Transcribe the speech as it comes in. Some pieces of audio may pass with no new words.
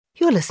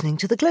You're listening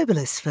to The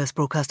Globalist, first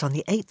broadcast on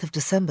the 8th of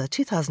December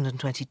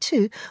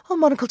 2022 on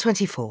Monocle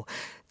 24.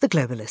 The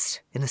Globalist,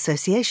 in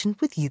association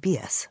with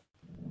UBS.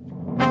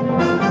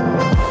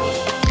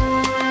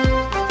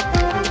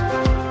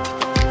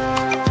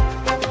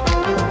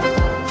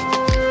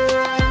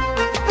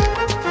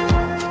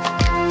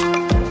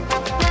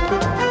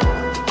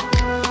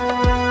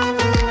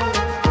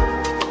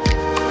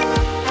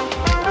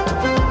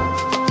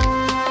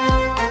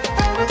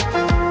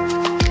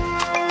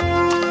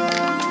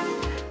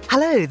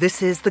 Hello,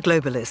 this is The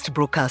Globalist,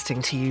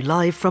 broadcasting to you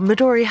live from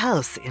Midori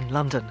House in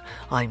London.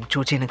 I'm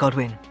Georgina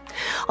Godwin.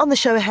 On the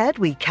show ahead,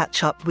 we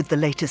catch up with the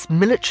latest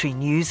military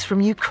news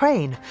from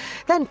Ukraine.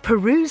 Then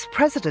Peru's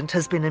president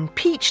has been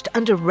impeached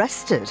and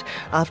arrested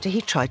after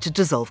he tried to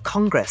dissolve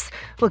Congress.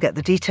 We'll get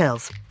the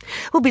details.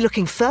 We'll be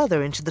looking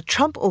further into the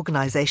Trump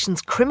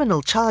Organization's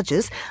criminal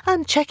charges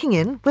and checking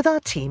in with our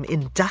team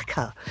in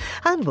Dhaka.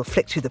 And we'll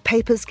flick through the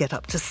papers, get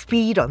up to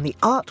speed on the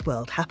art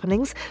world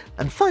happenings.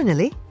 And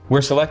finally,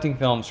 we're selecting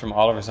films from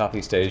all over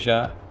Southeast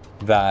Asia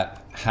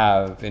that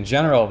have, in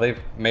general, they've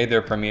made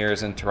their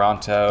premieres in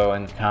Toronto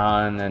and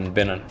Cannes and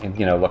been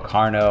in,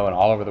 Locarno and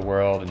all over the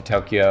world, in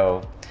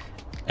Tokyo.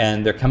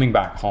 And they're coming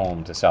back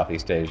home to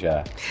Southeast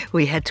Asia.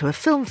 We head to a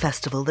film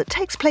festival that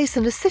takes place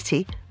in a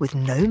city with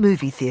no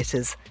movie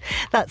theatres.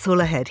 That's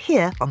all ahead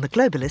here on The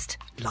Globalist,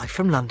 live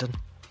from London.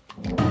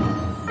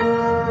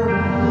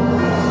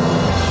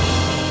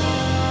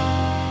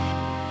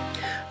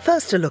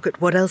 First, a look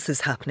at what else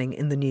is happening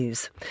in the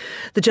news.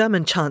 The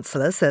German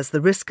Chancellor says the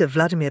risk of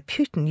Vladimir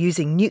Putin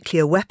using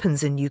nuclear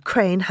weapons in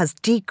Ukraine has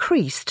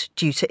decreased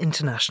due to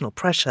international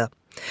pressure.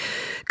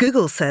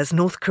 Google says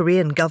North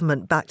Korean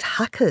government-backed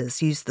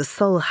hackers used the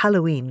Seoul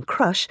Halloween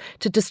crush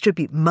to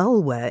distribute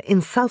malware in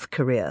South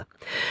Korea.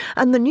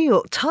 And the New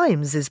York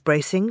Times is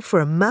bracing for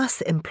a mass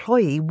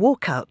employee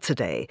walkout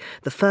today,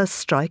 the first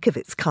strike of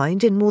its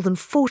kind in more than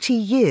 40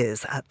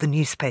 years at the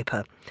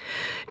newspaper.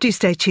 Do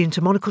stay tuned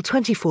to Monocle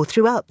 24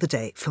 throughout the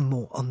day for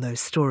more on those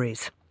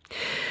stories.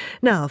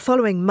 Now,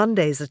 following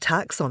Monday's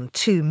attacks on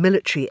two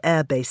military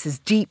air bases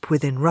deep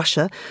within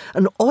Russia,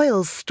 an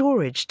oil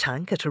storage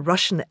tank at a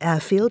Russian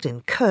airfield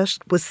in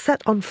Kursk was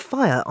set on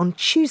fire on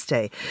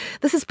Tuesday.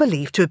 This is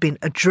believed to have been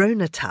a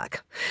drone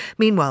attack.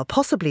 Meanwhile,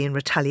 possibly in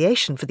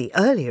retaliation for the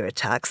earlier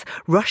attacks,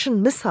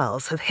 Russian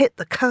missiles have hit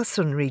the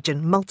Kherson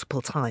region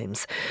multiple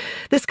times.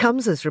 This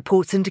comes as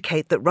reports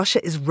indicate that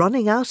Russia is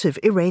running out of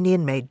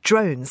Iranian-made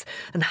drones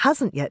and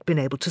hasn't yet been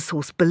able to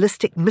source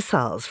ballistic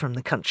missiles from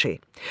the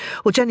country.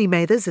 Well, Jenny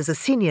Mathers is a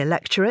senior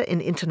lecturer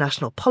in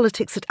international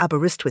politics at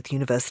Aberystwyth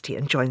University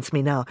and joins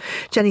me now.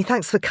 Jenny,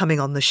 thanks for coming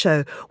on the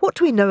show. What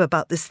do we know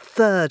about this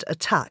third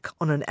attack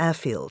on an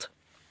airfield?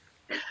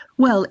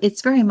 Well,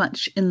 it's very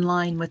much in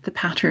line with the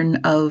pattern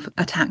of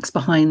attacks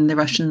behind the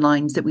Russian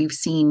lines that we've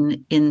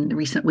seen in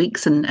recent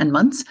weeks and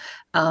months.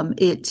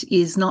 It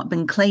is not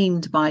been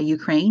claimed by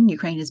Ukraine.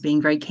 Ukraine is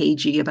being very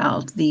cagey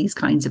about these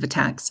kinds of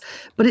attacks,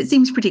 but it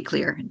seems pretty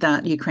clear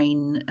that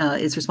Ukraine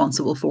is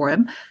responsible for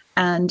them.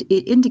 And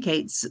it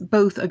indicates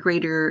both a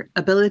greater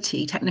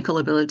ability, technical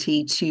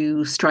ability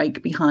to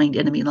strike behind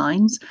enemy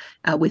lines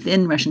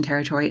within Russian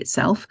territory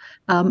itself,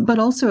 but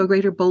also a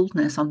greater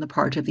boldness on the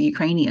part of the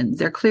Ukrainians.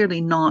 They're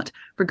clearly not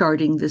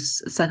regarding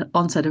this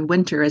onset of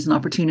winter as an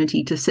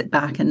opportunity to sit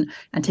back and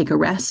take a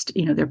rest.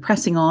 They're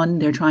pressing on.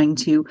 They're trying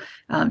to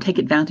take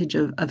advantage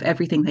of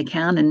everything they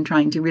can and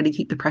trying to really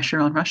keep the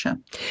pressure on Russia.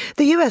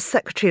 The US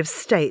Secretary of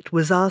State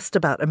was asked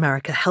about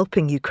America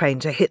helping Ukraine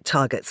to hit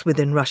targets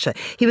within Russia.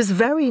 He was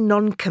very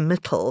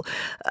non-committal.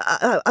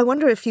 I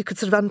wonder if you could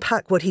sort of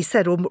unpack what he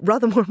said, or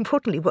rather more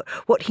importantly,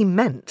 what he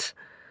meant.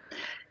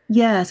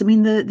 Yes, I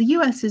mean, the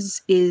US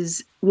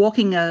is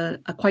walking a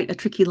quite a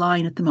tricky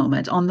line at the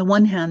moment. On the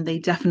one hand, they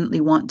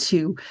definitely want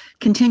to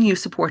continue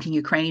supporting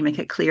Ukraine, make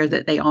it clear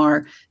that they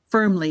are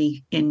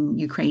firmly on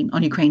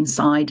Ukraine's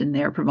side, and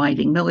they're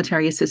providing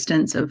military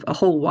assistance of a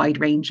whole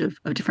wide range of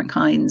different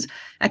kinds,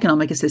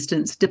 economic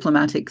assistance,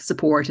 diplomatic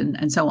support,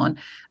 and so on.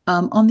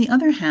 On the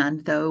other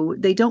hand, though,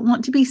 they don't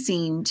want to be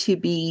seen to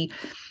be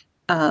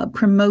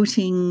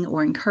promoting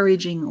or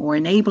encouraging or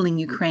enabling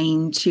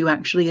Ukraine to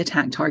actually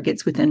attack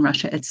targets within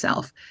Russia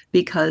itself,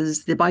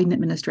 because the Biden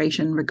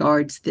administration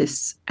regards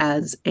this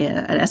as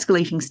an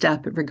escalating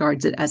step. It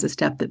regards it as a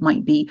step that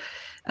might be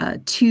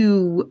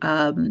too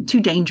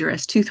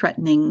dangerous, too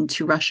threatening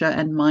to Russia,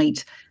 and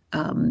might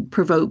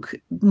provoke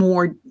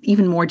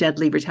even more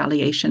deadly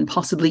retaliation,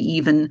 possibly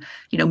even,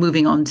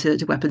 moving on to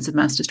weapons of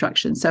mass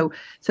destruction. So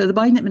the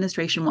Biden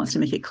administration wants to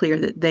make it clear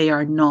that they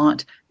are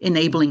not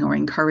enabling or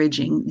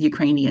encouraging the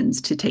Ukrainians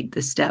to take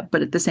this step,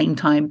 but at the same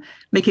time,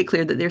 make it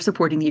clear that they're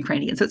supporting the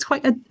Ukrainians. So it's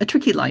quite a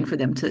tricky line for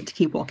them to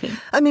keep walking.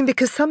 I mean,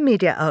 because some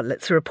media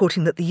outlets are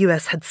reporting that the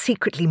US had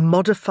secretly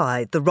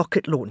modified the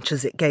rocket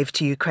launchers it gave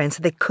to Ukraine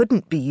so they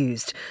couldn't be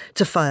used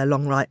to fire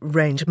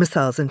long-range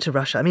missiles into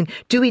Russia. I mean,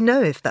 do we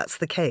know if that's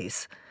the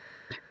case?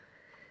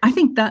 I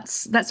think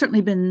that's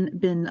certainly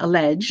been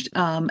alleged,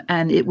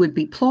 and it would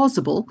be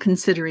plausible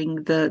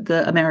considering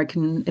the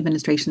American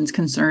administration's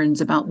concerns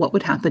about what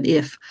would happen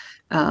if,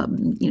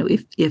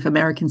 if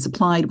American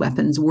supplied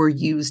weapons were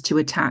used to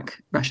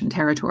attack Russian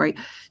territory.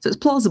 So it's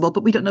plausible,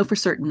 but we don't know for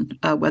certain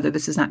whether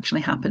this has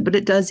actually happened. But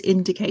it does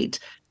indicate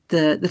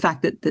the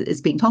fact that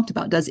it's being talked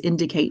about does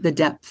indicate the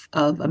depth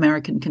of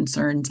American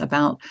concerns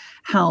about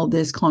how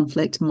this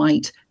conflict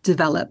might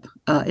develop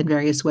in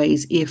various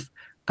ways if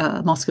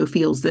Moscow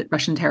feels that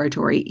Russian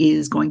territory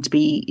is going to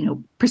be,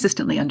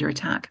 persistently under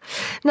attack.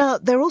 Now,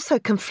 there are also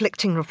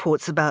conflicting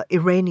reports about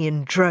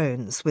Iranian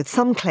drones, with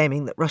some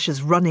claiming that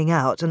Russia's running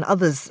out and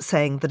others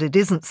saying that it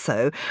isn't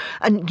so.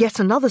 And yet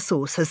another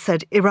source has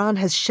said Iran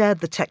has shared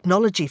the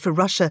technology for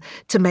Russia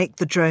to make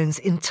the drones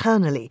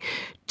internally.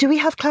 Do we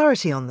have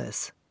clarity on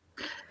this?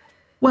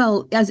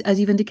 Well, as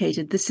you've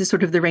indicated, this is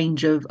sort of the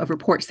range of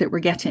reports that we're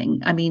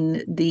getting. I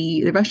mean,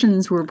 the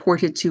Russians were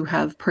reported to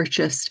have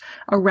purchased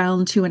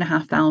around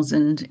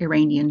 2,500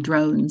 Iranian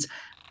drones.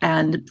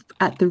 And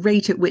at the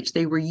rate at which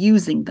they were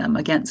using them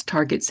against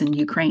targets in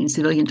Ukraine,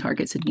 civilian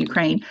targets in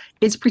Ukraine,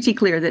 it's pretty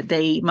clear that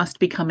they must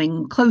be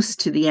coming close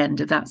to the end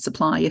of that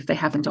supply if they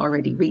haven't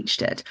already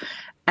reached it.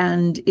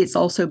 And it's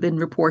also been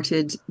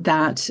reported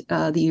that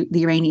the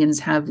Iranians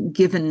have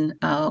given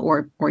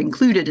or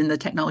included in the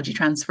technology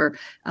transfer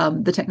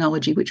the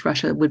technology which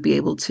Russia would be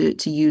able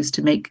to use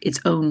to make its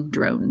own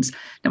drones.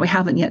 Now, we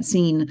haven't yet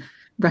seen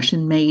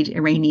Russian-made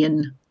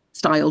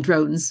Iranian-style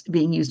drones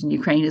being used in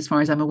Ukraine, as far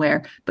as I'm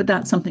aware, but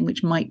that's something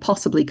which might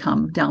possibly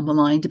come down the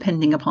line,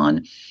 depending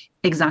upon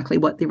exactly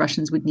what the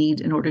Russians would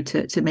need in order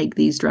to make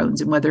these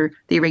drones and whether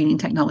the Iranian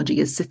technology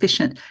is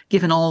sufficient,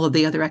 given all of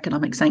the other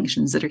economic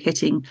sanctions that are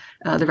hitting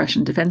the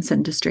Russian defense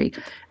industry.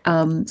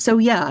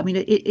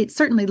 It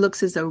certainly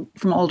looks as though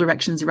from all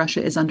directions,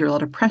 Russia is under a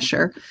lot of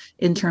pressure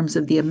in terms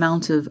of the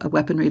amount of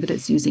weaponry that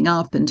it's using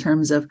up, in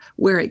terms of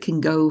where it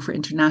can go for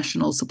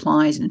international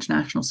supplies and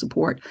international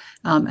support,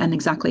 and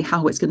exactly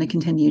how it's going to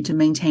continue to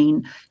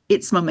maintain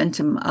its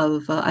momentum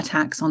of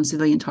attacks on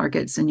civilian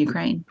targets in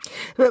Ukraine.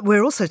 But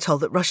we're also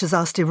told that Russia's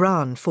asked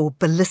Iran for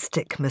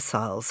ballistic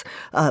missiles,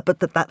 but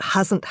that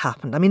hasn't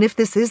happened. I mean, if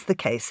this is the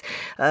case,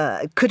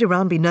 could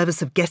Iran be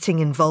nervous of getting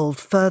involved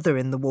further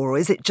in the war, or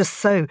is it just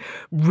so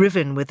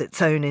riven with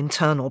its own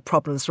internal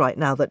problems right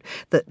now that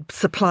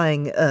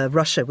supplying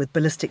Russia with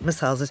ballistic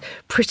missiles is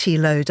pretty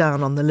low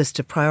down on the list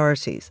of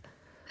priorities?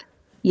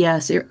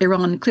 Yes,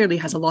 Iran clearly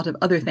has a lot of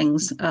other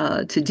things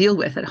to deal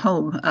with at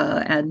home.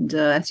 And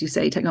as you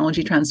say,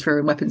 technology transfer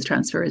and weapons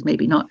transfer is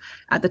maybe not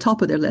at the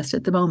top of their list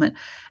at the moment.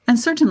 And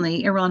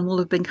certainly Iran will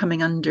have been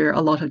coming under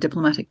a lot of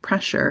diplomatic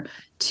pressure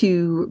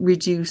to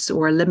reduce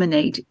or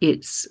eliminate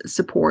its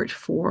support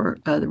for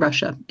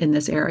Russia in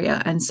this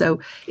area. And so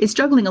it's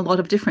juggling a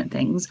lot of different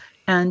things.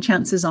 And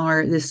chances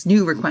are this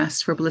new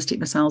request for ballistic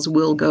missiles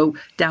will go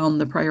down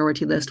the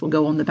priority list, will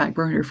go on the back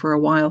burner for a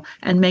while,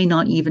 and may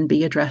not even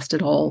be addressed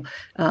at all.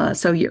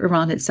 So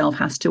Iran itself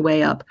has to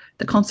weigh up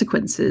the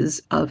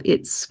consequences of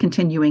its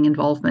continuing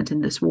involvement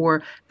in this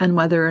war and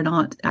whether or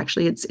not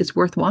actually it's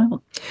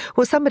worthwhile.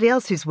 Well, somebody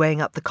else who's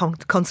weighing up the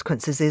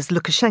consequences is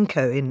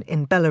Lukashenko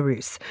in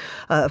Belarus.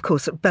 Of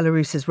course,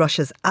 Belarus is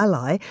Russia's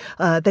ally.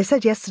 They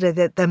said yesterday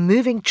that they're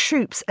moving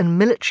troops and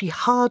military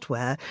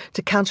hardware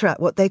to counteract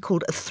what they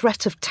called a threat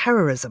of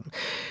terrorism.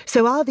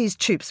 So are these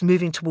troops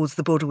moving towards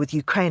the border with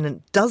Ukraine,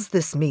 and does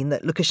this mean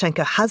that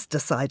Lukashenko has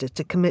decided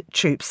to commit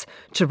troops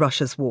to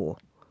Russia's war?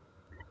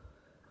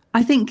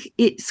 I think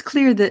it's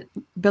clear that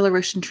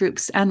Belarusian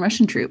troops and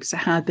Russian troops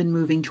have been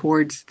moving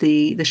towards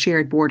the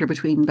shared border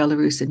between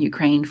Belarus and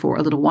Ukraine for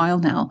a little while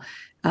now.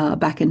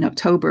 Back in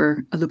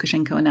October,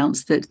 Lukashenko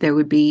announced that there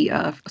would be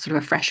sort of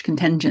a fresh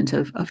contingent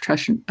of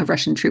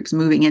Russian troops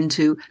moving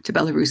into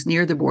Belarus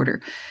near the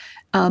border.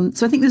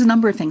 So I think there's a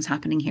number of things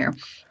happening here.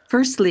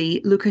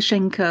 Firstly,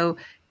 Lukashenko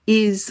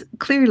is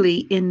clearly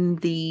in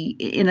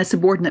a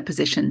subordinate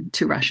position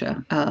to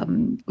Russia.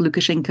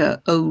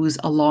 Lukashenko owes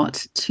a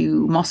lot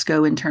to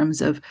Moscow in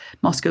terms of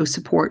Moscow's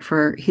support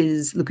for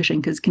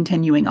Lukashenko's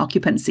continuing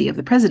occupancy of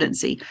the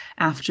presidency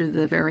after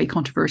the very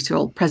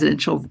controversial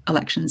presidential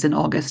elections in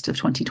August of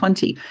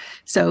 2020.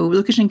 So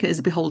Lukashenko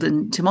is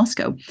beholden to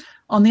Moscow.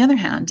 On the other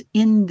hand,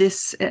 in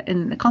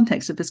the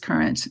context of this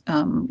current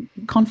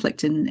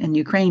conflict in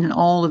Ukraine and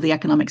all of the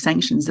economic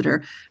sanctions that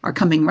are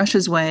coming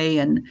Russia's way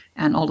and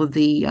all of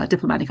the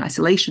diplomatic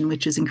isolation,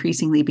 which is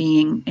increasingly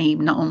being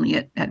aimed not only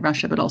at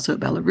Russia, but also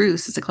at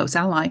Belarus as a close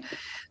ally,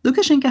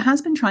 Lukashenko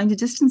has been trying to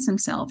distance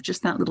himself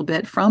just that little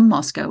bit from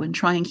Moscow and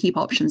try and keep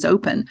options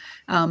open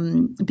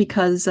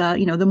because,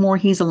 the more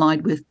he's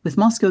allied with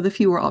Moscow, the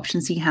fewer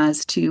options he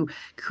has to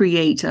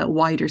create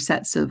wider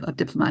sets of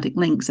diplomatic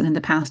links. And in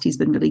the past, he's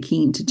been really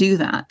keen to do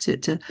that,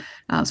 to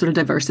sort of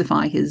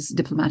diversify his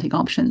diplomatic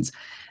options.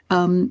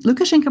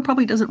 Lukashenko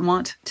probably doesn't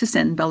want to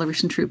send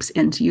Belarusian troops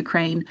into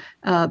Ukraine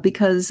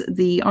because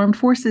the armed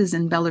forces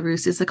in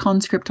Belarus is a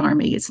conscript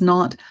army. It's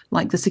not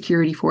like the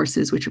security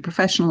forces, which are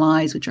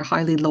professionalized, which are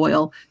highly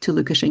loyal to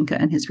Lukashenko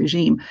and his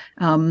regime.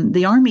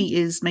 The army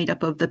is made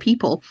up of the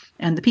people,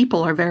 and the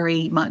people are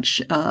very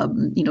much,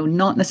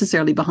 not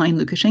necessarily behind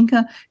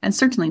Lukashenko, and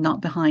certainly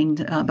not behind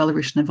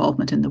Belarusian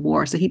involvement in the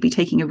war. So he'd be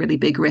taking a really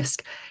big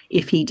risk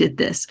if he did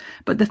this.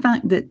 But the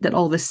fact that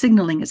all this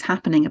signaling is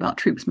happening about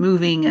troops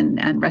moving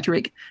and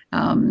rhetoric,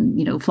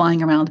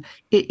 flying around,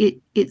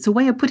 it's a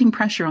way of putting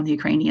pressure on the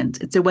Ukrainians.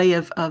 It's a way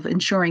of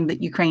ensuring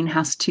that Ukraine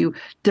has to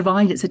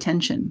divide its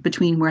attention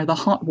between where the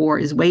hot war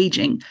is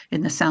waging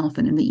in the south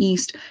and in the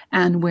east,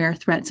 and where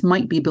threats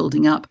might be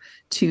building up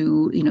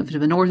to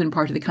the northern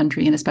part of the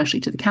country, and especially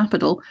to the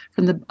capital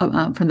from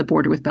the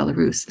border with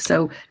Belarus.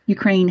 So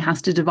Ukraine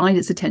has to divide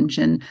its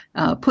attention,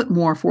 put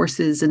more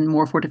forces and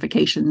more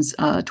fortifications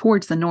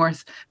towards the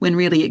north, when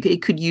really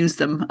it could use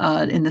them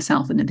in the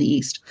south and in the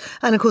east.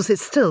 And of course,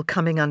 it's still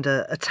coming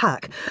under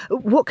attack.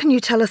 What can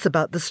you tell us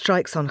about the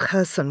strikes on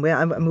Kherson,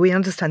 where we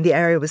understand the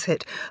area was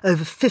hit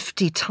over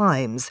 50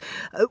 times?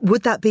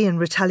 Would that be in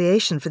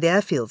retaliation for the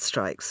airfield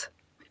strikes?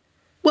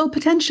 Well,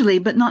 potentially,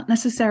 but not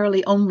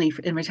necessarily only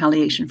in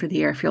retaliation for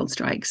the airfield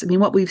strikes. I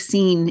mean, what we've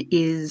seen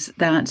is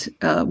that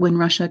when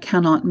Russia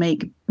cannot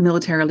make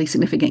militarily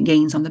significant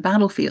gains on the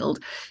battlefield,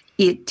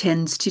 it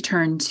tends to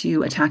turn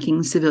to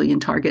attacking civilian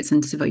targets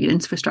and civilian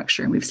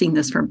infrastructure. And we've seen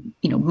this for,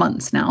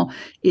 months now.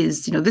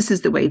 This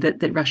is the way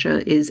that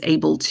Russia is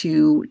able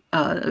to,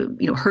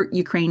 hurt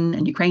Ukraine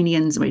and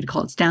Ukrainians, a way to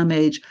cause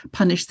damage,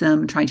 punish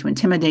them, try to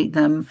intimidate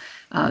them,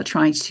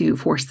 try to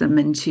force them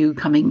into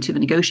coming to the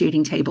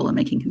negotiating table and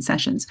making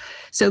concessions.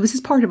 So this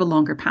is part of a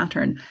longer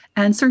pattern.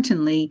 And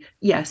certainly,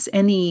 yes,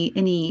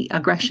 any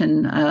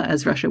aggression,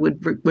 as Russia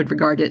would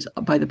regard it,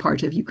 by the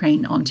part of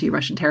Ukraine onto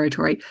Russian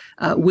territory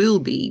will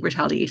be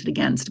retaliated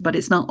against. But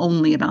it's not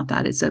only about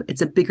that.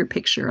 It's a bigger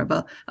picture of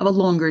a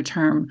longer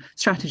term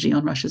strategy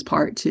on Russia's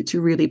part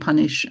to really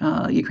punish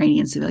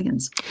Ukrainian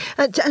civilians.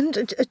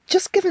 And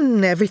just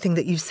given everything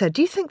that you've said,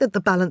 do you think that the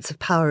balance of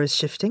power is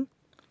shifting?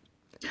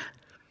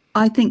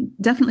 I think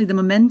definitely the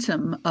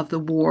momentum of the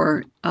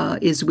war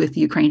is with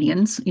the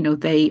Ukrainians.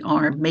 They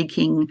are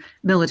making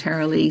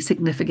militarily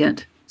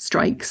significant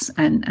strikes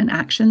and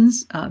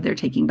actions. They're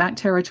taking back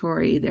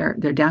territory. They're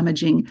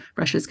damaging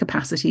Russia's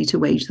capacity to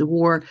wage the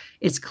war.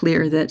 It's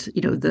clear that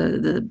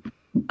the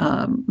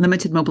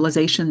limited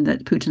mobilization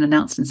that Putin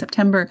announced in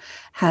September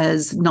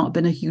has not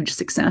been a huge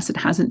success. It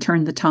hasn't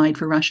turned the tide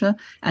for Russia,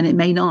 and it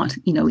may not,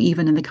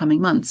 even in the coming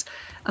months.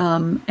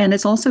 And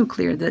it's also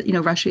clear that,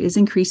 Russia is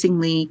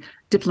increasingly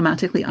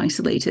diplomatically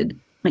isolated.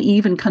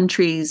 Even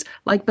countries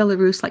like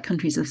Belarus, like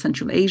countries of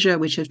Central Asia,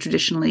 which have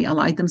traditionally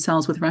allied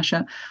themselves with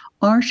Russia,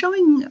 are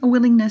showing a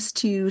willingness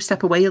to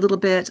step away a little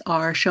bit,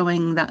 are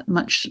showing that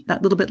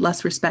little bit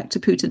less respect to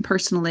Putin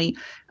personally.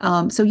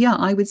 So yeah,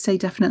 I would say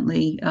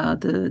definitely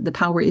the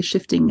power is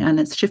shifting,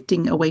 and it's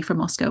shifting away from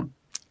Moscow.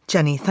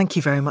 Jenny, thank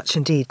you very much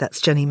indeed. That's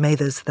Jenny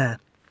Mathers there.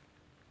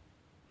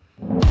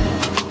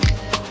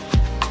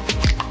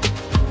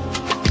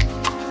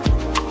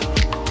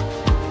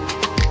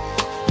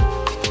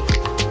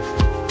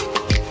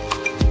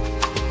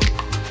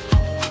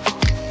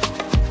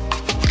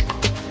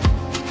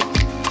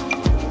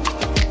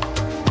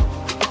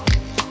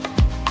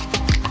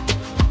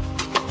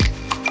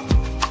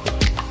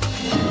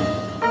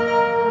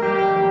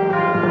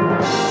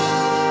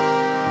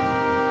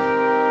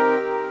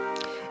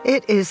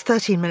 It is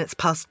 13 minutes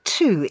past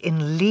 2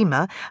 in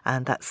Lima,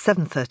 and that's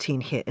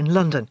 7:13 here in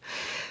London.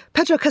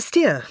 Pedro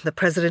Castillo, the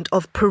president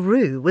of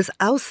Peru, was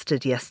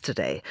ousted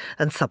yesterday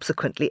and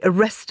subsequently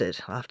arrested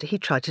after he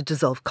tried to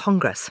dissolve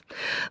Congress.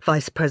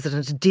 Vice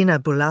President Dina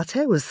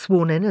Boluarte was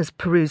sworn in as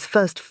Peru's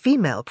first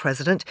female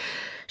president.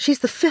 She's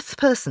the fifth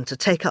person to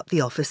take up the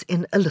office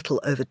in a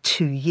little over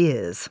 2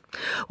 years.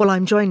 Well,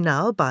 I'm joined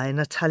now by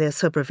Natalia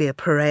Sobrevilla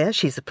Perea.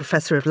 She's a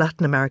professor of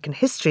Latin American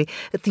history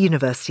at the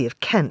University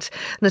of Kent.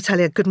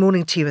 Natalia, good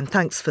morning to you and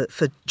thanks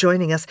for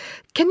joining us.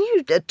 Can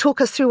you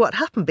talk us through what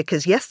happened?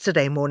 Because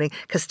yesterday morning,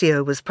 Castillo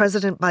was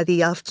president. By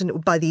the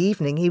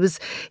evening, he was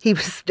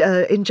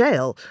in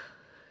jail.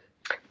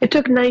 It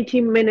took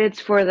 19 minutes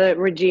for the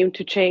regime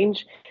to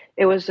change.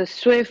 It was as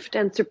swift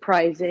and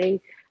surprising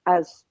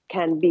as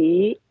can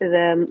be.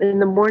 In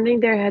the morning,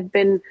 there had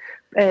been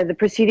the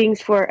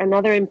proceedings for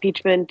another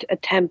impeachment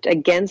attempt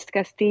against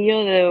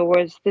Castillo.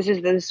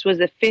 This was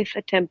the fifth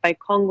attempt by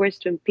Congress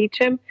to impeach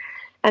him,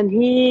 and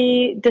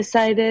he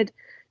decided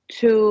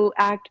to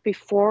act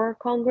before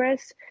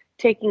Congress,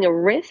 taking a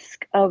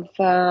risk of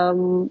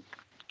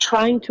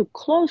trying to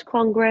close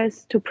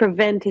Congress to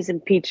prevent his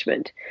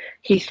impeachment.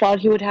 He thought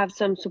he would have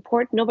some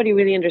support. Nobody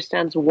really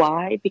understands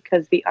why,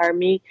 because the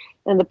army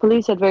and the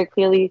police had very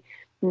clearly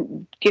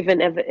given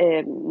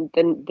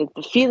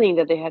the feeling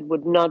that they had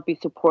would not be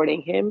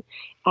supporting him.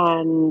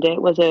 And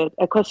it was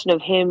a question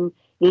of him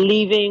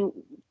leaving,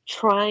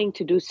 trying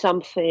to do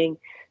something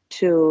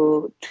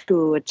to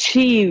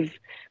achieve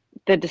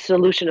the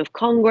dissolution of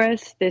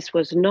Congress. This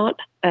was not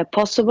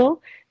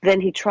possible. Then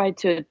he tried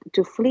to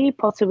flee,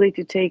 possibly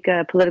to take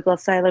political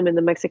asylum in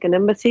the Mexican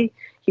embassy.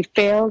 He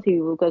failed. He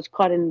was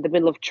caught in the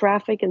middle of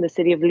traffic in the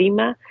city of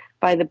Lima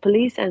by the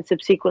police and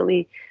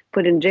subsequently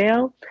put in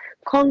jail.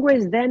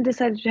 Congress then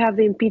decided to have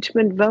the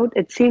impeachment vote.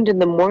 It seemed in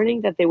the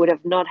morning that they would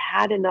have not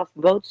had enough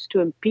votes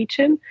to impeach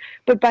him,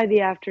 but by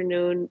the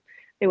afternoon,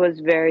 it was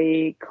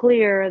very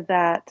clear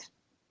that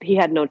he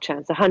had no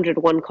chance.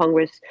 101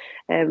 Congress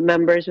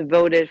members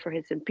voted for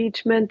his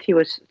impeachment. He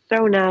was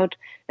thrown out,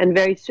 and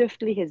very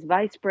swiftly, his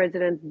vice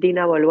president,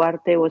 Dina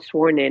Boluarte, was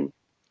sworn in.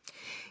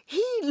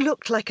 He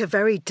looked like a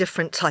very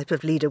different type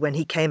of leader when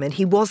he came in.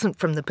 He wasn't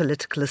from the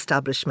political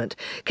establishment.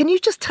 Can you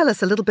just tell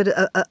us a little bit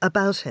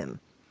about him?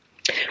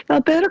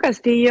 Well, Pedro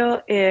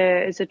Castillo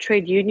is a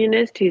trade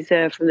unionist. He's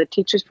from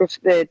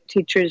the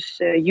teachers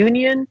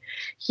union.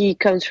 He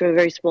comes from a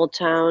very small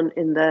town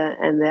in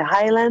the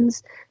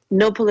Highlands.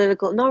 No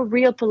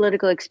real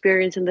political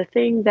experience. And the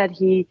thing that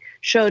he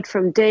showed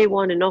from day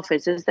one in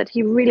office is that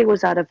he really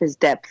was out of his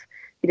depth.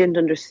 He didn't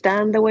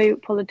understand the way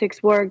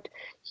politics worked.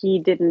 He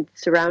didn't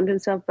surround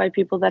himself by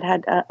people that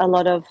had a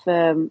lot of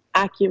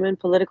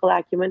political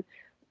acumen.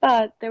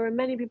 But there were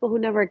many people who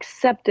never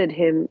accepted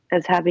him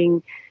as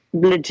having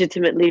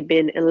legitimately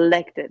been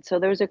elected. So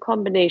there was a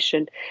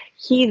combination.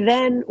 He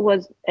then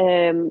was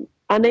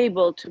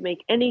unable to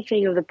make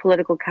anything of the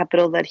political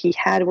capital that he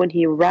had when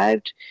he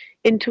arrived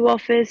into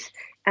office,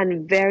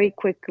 and very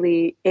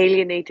quickly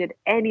alienated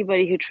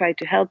anybody who tried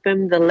to help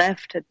him. The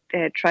left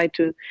had tried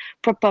to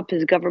prop up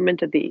his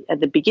government at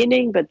the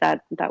beginning, but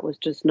that was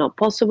just not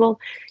possible.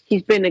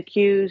 He's been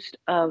accused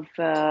of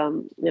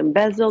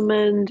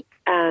embezzlement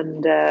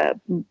and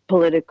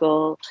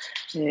political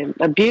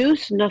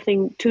abuse,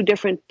 nothing too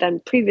different than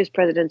previous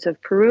presidents of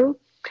Peru.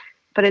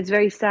 But it's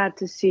very sad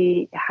to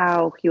see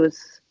how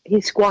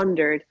he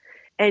squandered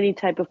any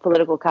type of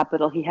political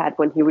capital he had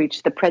when he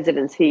reached the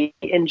presidency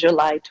in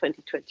July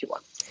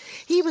 2021.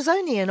 He was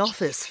only in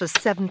office for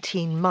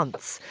 17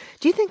 months.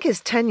 Do you think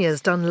his tenure has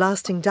done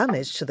lasting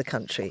damage to the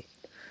country?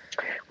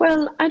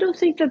 Well, I don't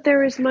think that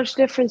there is much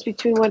difference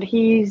between what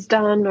he's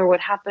done or what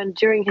happened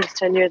during his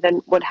tenure than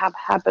what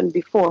happened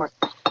before.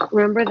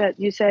 Remember that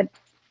you said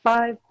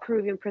 5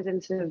 Peruvian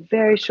presidents in a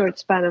very short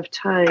span of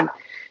time.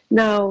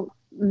 Now,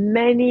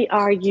 many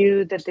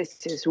argue that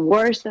this is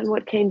worse than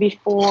what came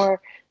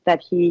before, that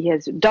he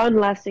has done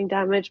lasting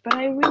damage, but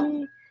I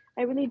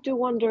really do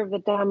wonder if the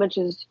damage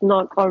has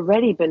not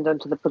already been done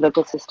to the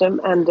political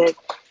system, and it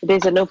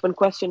is an open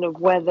question of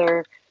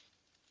whether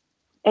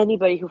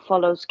anybody who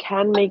follows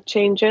can make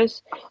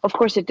changes. Of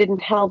course, it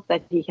didn't help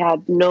that he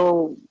had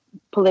no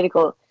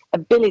political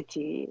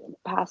ability,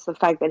 past the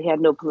fact that he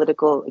had no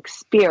political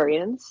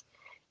experience,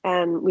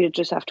 and we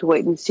just have to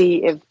wait and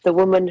see if the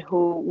woman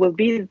who will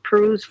be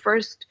Peru's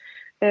first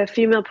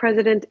female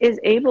president is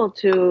able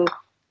to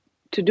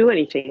do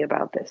anything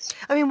about this.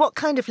 I mean, what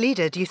kind of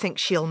leader do you think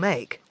she'll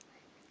make?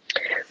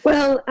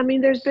 Well, I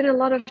mean, there's been a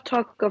lot of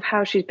talk of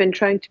how she's been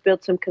trying to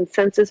build some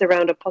consensus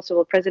around a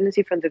possible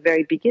presidency from the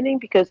very beginning,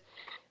 because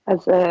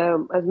as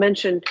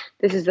mentioned,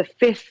 this is the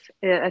 5th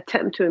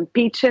attempt to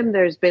impeach him.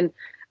 There's been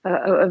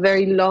a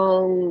very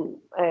long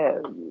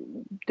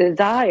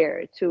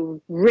desire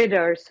to rid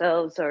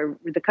ourselves, or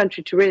the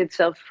country to rid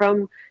itself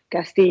from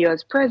Castillo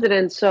as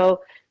president.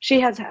 So she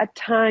has had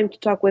time to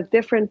talk with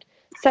different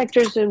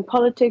sectors in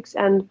politics,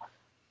 and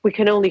we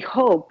can only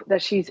hope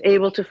that she's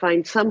able to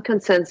find some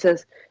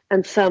consensus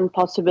and some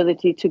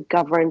possibility to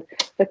govern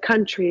the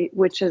country,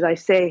 which, as I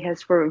say,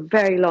 has for a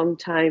very long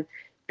time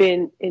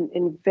been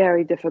in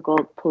very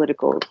difficult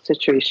political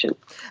situation.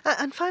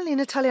 And finally,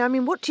 Natalia, I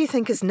mean, what do you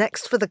think is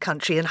next for the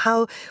country, and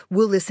how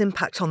will this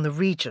impact on the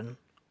region?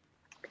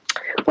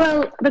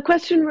 Well, the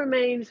question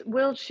remains,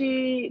 will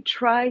she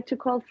try to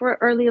call for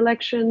early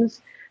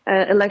elections?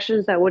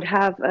 Elections that would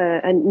have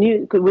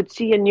would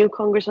see a new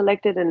Congress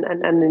elected and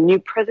a new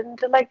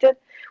president elected?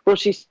 Will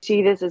she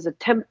see this as a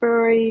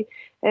temporary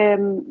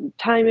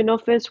time in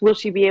office? Will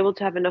she be able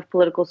to have enough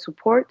political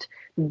support,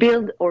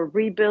 build or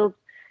rebuild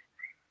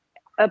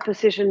a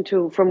position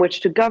from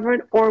which to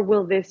govern, or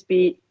will this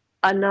be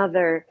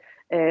another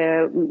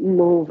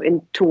move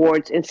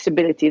towards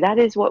instability? That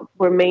is what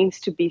remains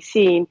to be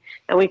seen,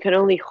 and we can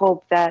only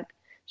hope that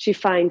she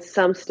finds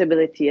some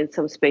stability and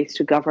some space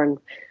to govern.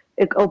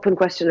 An open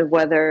question of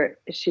whether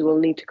she will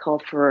need to call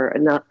for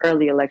an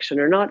early election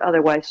or not.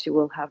 Otherwise, she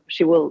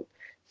will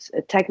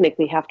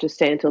technically have to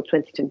stay until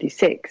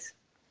 2026.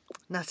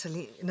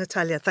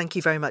 Natalia, thank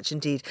you very much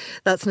indeed.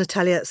 That's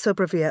Natalia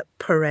Sobreviet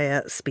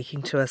Perea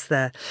speaking to us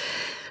there.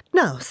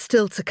 Now,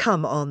 still to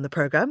come on the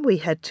programme, we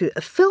head to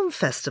a film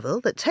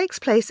festival that takes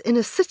place in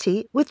a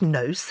city with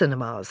no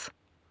cinemas.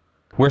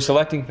 We're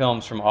selecting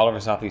films from all over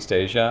Southeast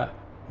Asia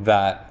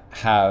that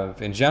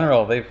have, in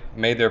general, they've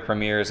made their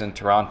premieres in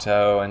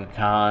Toronto and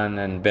Cannes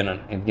and been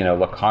in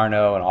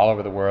Locarno and all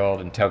over the world,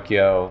 in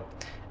Tokyo,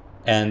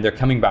 and they're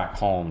coming back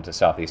home to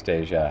Southeast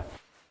Asia.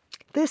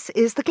 This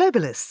is The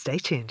Globalist. Stay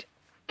tuned.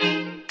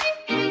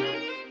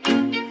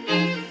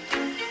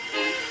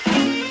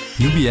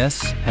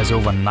 UBS has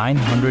over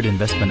 900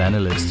 investment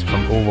analysts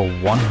from over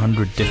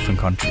 100 different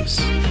countries.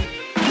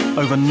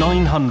 over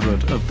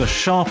 900 of the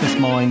sharpest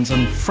minds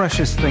and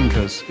freshest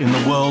thinkers in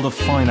the world of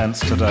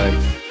finance today.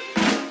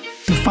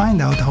 To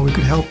find out how we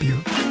could help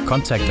you,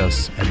 contact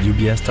us at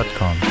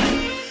ubs.com.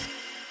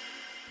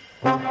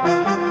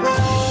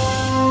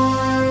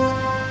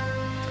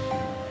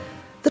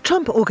 The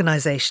Trump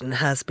Organization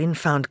has been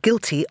found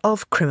guilty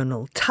of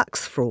criminal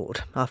tax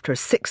fraud. After a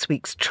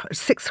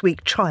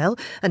six-week trial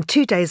and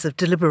 2 days of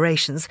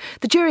deliberations,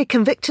 the jury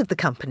convicted the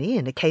company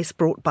in a case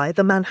brought by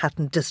the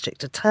Manhattan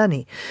District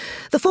Attorney.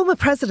 The former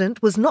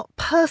president was not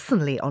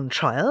personally on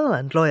trial,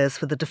 and lawyers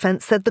for the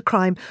defense said the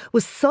crime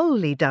was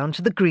solely down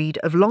to the greed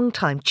of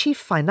longtime Chief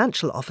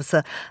Financial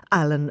Officer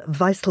Alan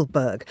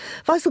Weisselberg.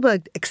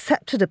 Weisselberg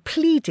accepted a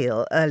plea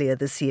deal earlier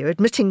this year,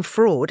 admitting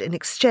fraud in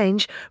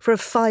exchange for a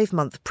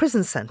 5-month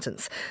prison sentence,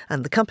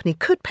 and the company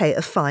could pay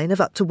a fine of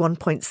up to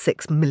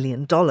 $1.6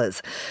 million.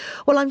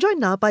 Well, I'm joined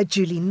now by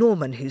Julie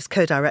Norman, who's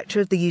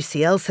co-director of the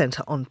UCL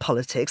Centre on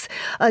Politics.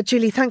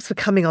 Julie, thanks for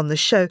coming on the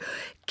show.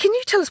 Can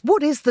you tell us,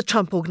 what is the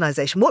Trump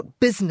Organization? What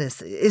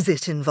business is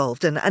it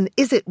involved in? And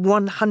is it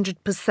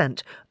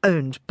 100%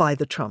 owned by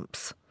the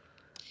Trumps?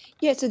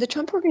 Yeah, so the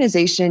Trump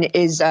Organization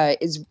is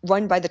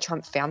run by the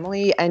Trump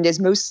family and is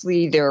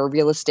mostly their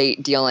real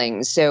estate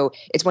dealings. So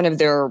it's one of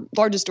their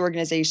largest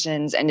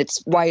organizations, and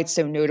it's why it's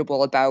so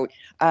notable about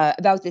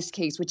this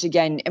case, which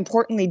again,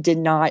 importantly, did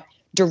not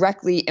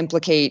directly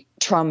implicate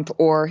Trump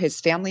or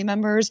his family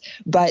members,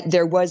 but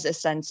there was a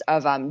sense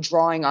of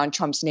drawing on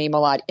Trump's name a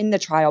lot in the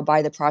trial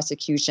by the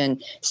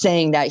prosecution,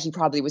 saying that he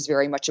probably was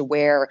very much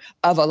aware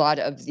of a lot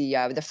of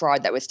the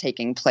fraud that was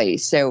taking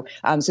place. So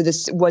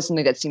this was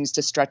something that seems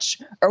to stretch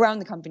around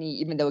the company,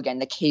 even though, again,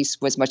 the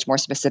case was much more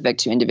specific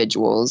to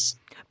individuals.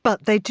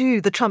 But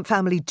the Trump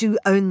family do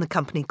own the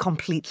company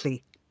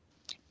completely.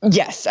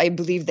 Yes, I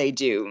believe they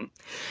do.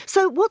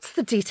 So what's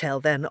the detail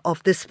then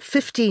of this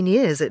 15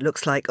 years, it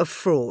looks like, of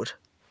fraud?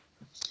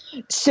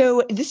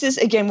 So this is,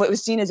 again, what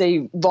was seen as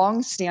a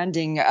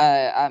long-standing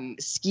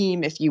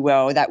scheme, if you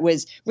will, that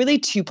was really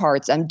two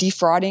parts: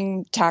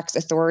 defrauding tax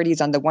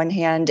authorities on the one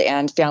hand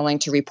and failing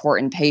to report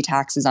and pay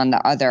taxes on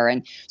the other.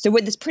 And so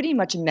what this pretty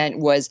much meant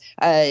was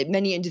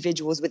many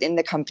individuals within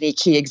the company,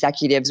 key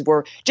executives,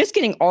 were just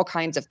getting all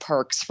kinds of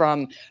perks,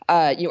 from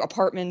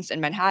apartments in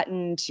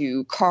Manhattan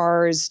to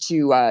cars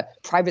to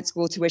private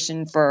school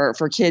tuition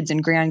for kids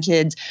and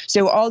grandkids.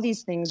 So all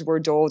these things were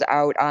doled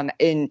out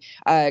in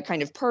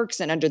kind of perks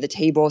and under the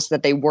table, so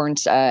that they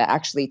weren't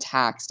actually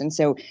taxed. And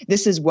so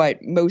this is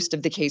what most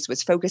of the case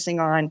was focusing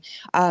on.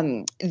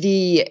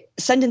 The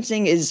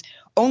sentencing is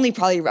only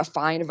probably a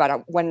fine of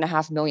about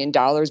 $1.5 million,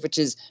 which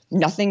is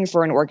nothing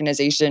for an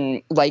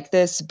organization like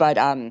this. But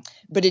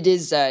it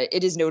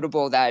is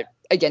notable that,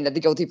 again, that the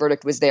guilty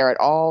verdict was there at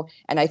all.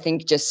 And I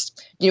think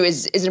just,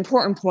 is an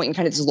important point in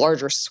kind of this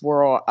larger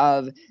swirl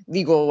of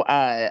legal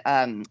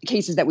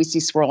cases that we see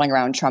swirling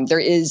around Trump. There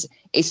is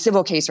a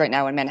civil case right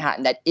now in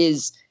Manhattan that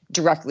is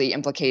directly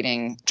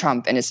implicating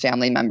Trump and his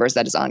family members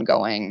that is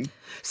ongoing.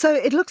 So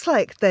it looks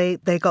like they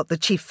got the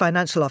chief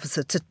financial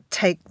officer to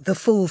take the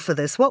fall for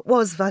this. What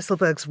was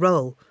Weisselberg's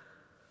role?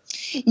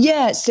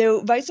 Yeah,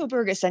 so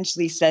Weisselberg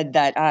essentially said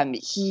that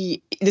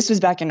this was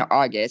back in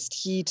August,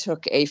 he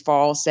took a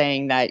fall,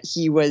 saying that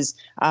he was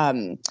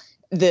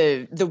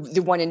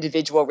the one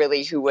individual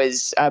really who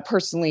was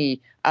personally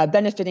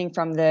benefiting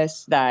from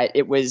this, that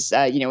it was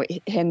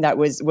him that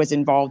was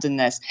involved in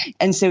this.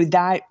 And so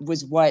that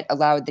was what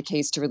allowed the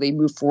case to really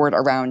move forward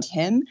around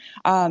him.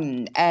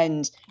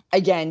 And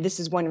again, this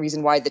is one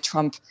reason why the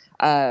Trump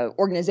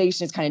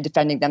organization is kind of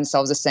defending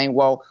themselves as saying,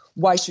 well,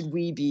 why should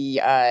we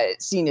be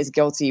seen as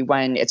guilty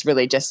when it's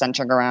really just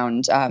centering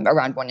around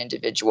one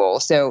individual?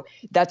 So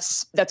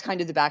that's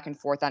kind of the back and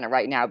forth on it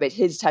right now. But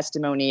his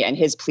testimony and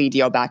his plea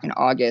deal back in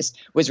August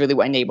was really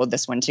what enabled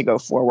this one to go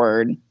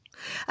forward.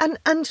 And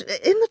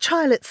in the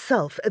trial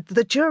itself,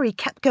 the jury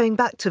kept going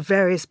back to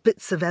various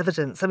bits of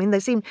evidence. I mean,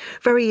 they seemed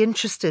very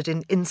interested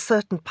in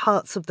certain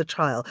parts of the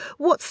trial.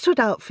 What stood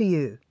out for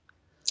you?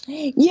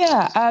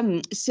 Yeah.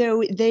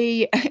 So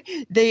they,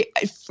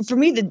 for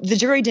me, the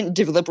jury didn't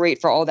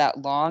deliberate for all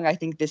that long. I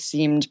think this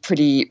seemed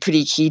pretty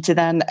key to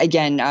them.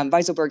 Again,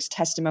 Weisselberg's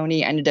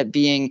testimony ended up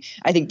being,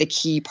 I think, the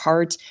key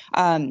part.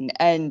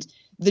 And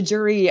the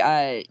jury,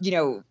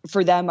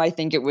 for them, I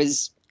think it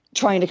was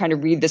trying to kind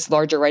of read this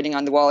larger writing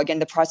on the wall. Again,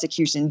 the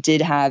prosecution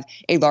did have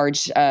a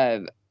large,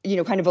 kind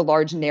of a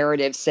large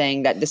narrative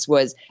saying that this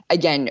was,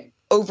 again,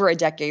 over a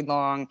decade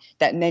long,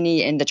 that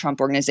many in the Trump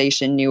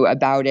organization knew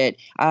about it.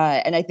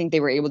 And I think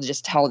they were able to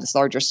just tell this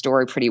larger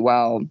story pretty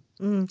well.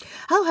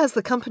 How has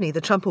the company,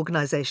 the Trump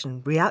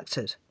organization,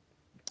 reacted?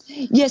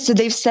 Yeah, so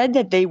they've said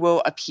that they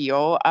will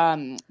appeal.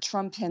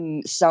 Trump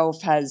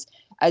himself has,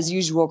 as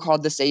usual,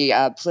 called this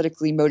a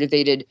politically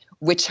motivated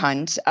witch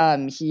hunt.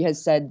 He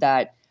has said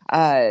that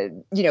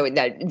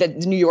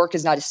that New York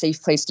is not a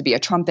safe place to be a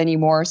Trump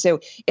anymore. So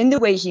in the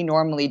way he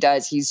normally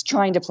does, he's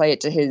trying to play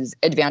it to his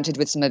advantage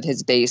with some of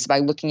his base by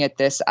looking at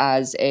this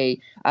as a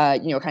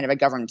kind of a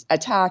government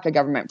attack, a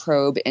government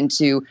probe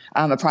into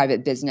a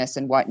private business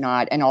and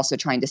whatnot, and also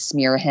trying to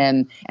smear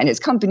him and his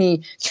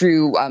company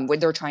through what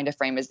they're trying to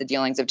frame as the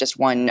dealings of just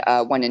one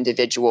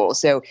individual.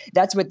 So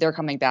that's what they're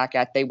coming back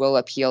at. They will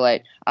appeal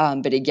it.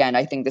 But again,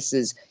 I think this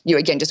is,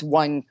 again, just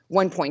one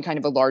point, kind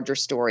of a larger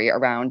story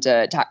around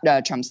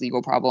Trump's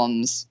legal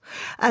problems.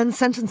 And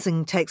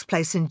sentencing takes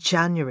place in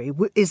January.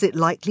 Is it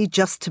likely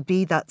just to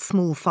be that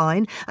small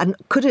fine? And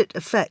could it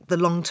affect the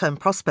long-term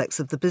prospects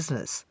of the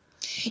business?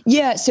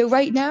 Yeah. So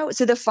right now,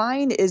 the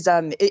fine is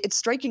it's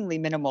strikingly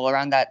minimal,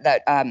 around that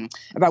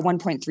about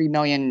 1.3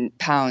 million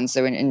pounds.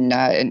 So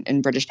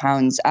in British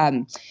pounds,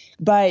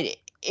 but.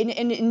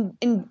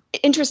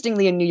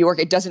 Interestingly, in New York,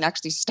 it doesn't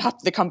actually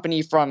stop the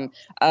company from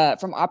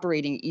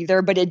operating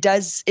either. But it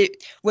does.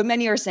 What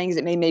many are saying is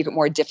it may make it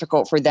more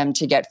difficult for them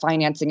to get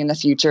financing in the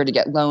future, to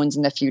get loans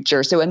in the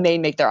future. So it may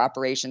make their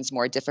operations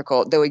more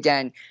difficult. Though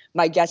again,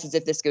 my guess is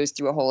if this goes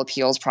through a whole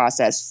appeals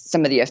process,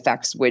 some of the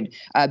effects would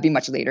be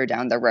much later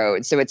down the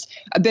road. So it's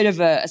a bit of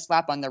a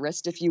slap on the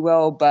wrist, if you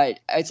will. But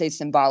I'd say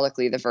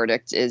symbolically, the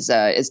verdict is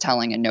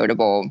telling and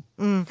notable.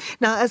 Now,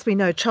 as we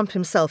know, Trump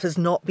himself has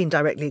not been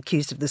directly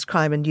accused of this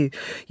crime, and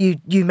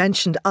you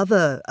mentioned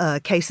other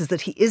cases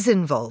that he is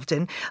involved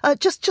in.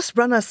 Just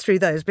run us through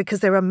those,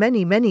 because there are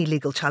many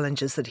legal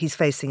challenges that he's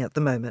facing at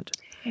the moment.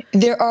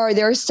 There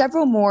are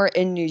several more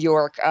in New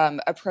York,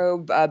 a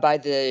probe by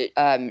the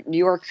New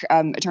York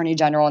Attorney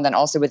General, and then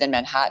also within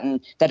Manhattan,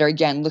 that are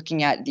again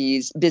looking at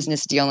these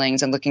business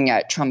dealings and looking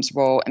at Trump's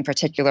role in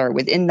particular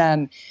within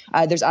them.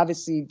 There's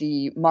obviously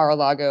the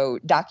Mar-a-Lago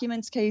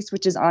documents case,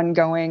 which is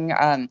ongoing.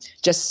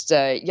 Just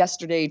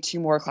yesterday, 2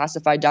 more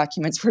classified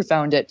documents were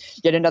found at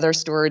yet another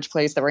storage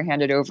place that were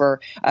handed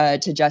over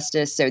to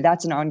justice. So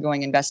that's an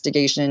ongoing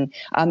investigation.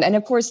 And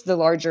of course, the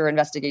larger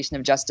investigation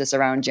of justice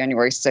around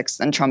January 6th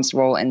and Trump's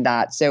role in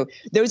that. So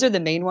those are the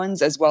main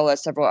ones, as well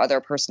as several other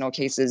personal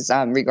cases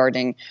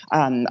regarding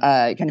kind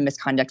of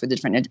misconduct with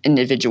different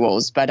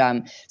individuals. But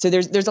so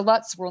there's a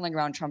lot swirling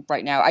around Trump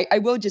right now. I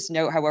will just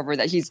note, however,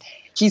 that he's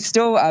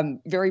still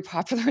very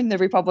popular in the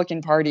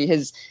Republican Party.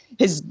 His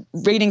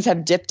ratings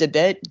have dipped a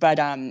bit, but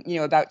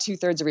about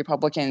 2/3 of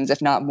Republicans, if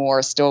not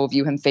more, still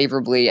view him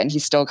favorably, and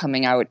he's still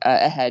coming out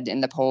ahead in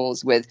the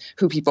polls with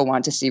who people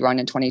want to see run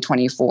in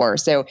 2024.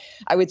 So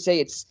I would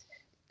say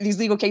these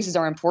legal cases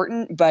are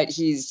important, but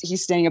he's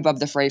staying above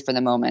the fray for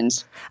the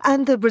moment.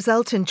 And the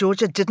result in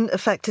Georgia didn't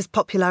affect his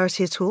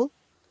popularity at all?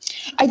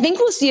 I think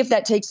we'll see if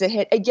that takes a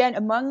hit. Again,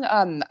 among,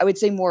 I would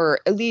say, more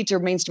elite or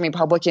mainstream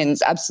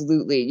Republicans,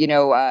 absolutely.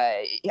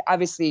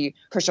 Obviously,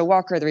 Herschel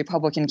Walker, the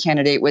Republican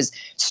candidate, was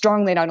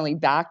strongly not only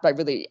backed, but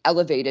really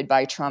elevated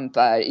by Trump,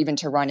 even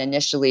to run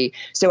initially.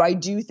 So I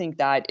do think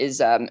that is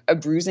a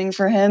bruising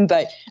for him.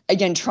 But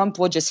again, Trump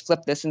will just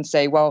flip this and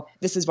say, well,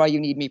 this is why you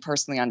need me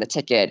personally on the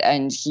ticket.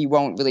 And he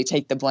won't really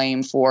take the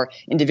blame for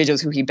individuals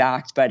who he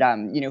backed, but,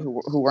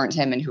 who weren't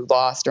him and who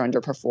lost or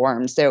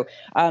underperformed. So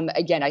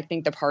again, I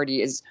think the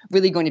party is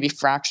really going to be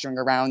fracturing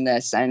around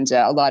this, and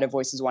a lot of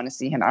voices want to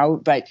see him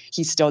out, but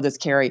he still does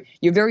carry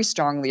very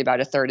strongly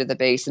about 1/3 of the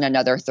base, and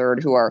another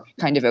 1/3 who are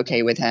kind of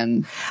okay with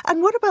him.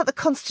 And what about the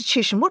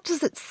Constitution? What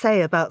does it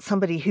say about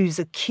somebody who's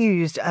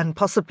accused and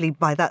possibly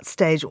by that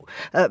stage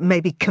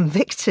maybe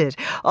convicted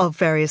of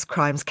various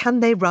crimes?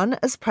 Can they run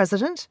as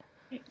president?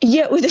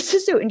 Yeah, well, this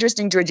is so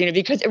interesting, Georgina,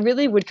 because it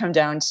really would come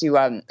down to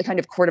the kind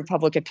of court of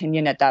public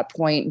opinion at that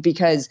point,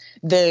 because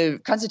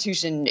the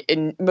Constitution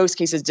in most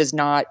cases does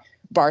not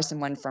bar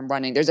someone from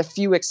running. There's a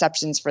few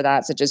exceptions for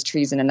that, such as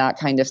treason and that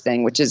kind of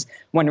thing, which is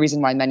one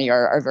reason why many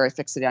are very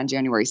fixated on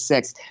January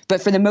 6th. But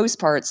for the most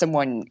part,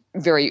 someone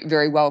very,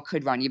 very well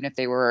could run, even if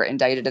they were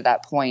indicted at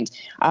that point.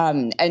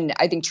 And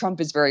I think Trump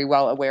is very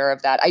well aware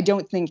of that. I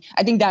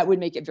think that would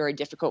make it very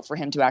difficult for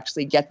him to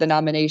actually get the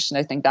nomination.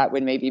 I think that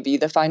would maybe be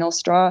the final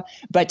straw,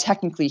 but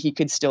technically he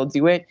could still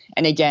do it.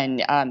 And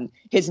again,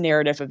 his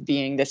narrative of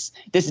being this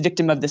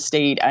victim of the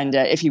state, and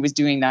if he was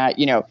doing that,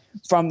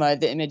 from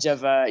the image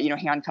of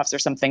handcuffs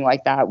or something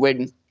like that,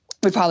 would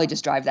probably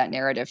just drive that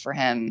narrative for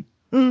him.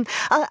 And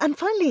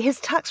finally, his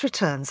tax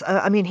returns.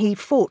 He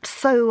fought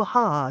so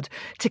hard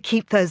to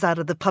keep those out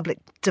of the public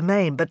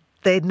domain, but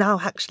they now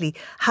actually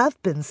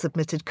have been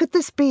submitted. Could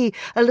this be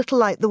a little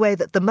like the way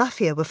that the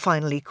mafia were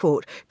finally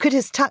caught? Could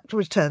his tax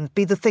returns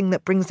be the thing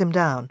that brings him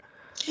down?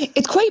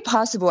 It's quite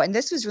possible, and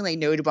this was really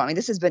notable.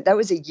 That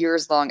was a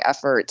years-long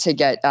effort to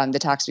get the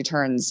tax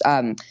returns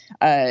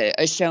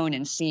shown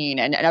and seen,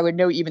 and I would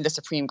note even the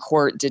Supreme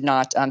Court did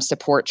not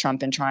support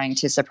Trump in trying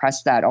to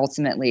suppress that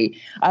ultimately.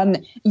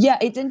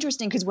 It's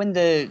interesting because when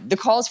the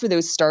calls for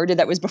those started,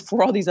 that was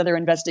before all these other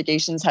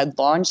investigations had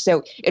launched.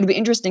 So it'd be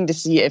interesting to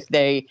see if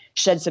they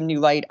shed some new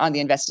light on the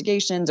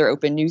investigations or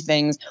open new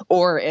things,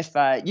 or if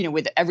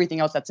with everything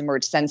else that's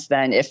emerged since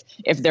then, if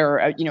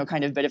they're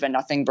kind of a bit of a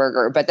nothing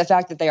burger. But the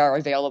fact that they are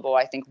available,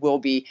 I think will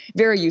be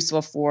very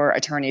useful for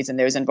attorneys and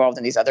those involved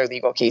in these other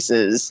legal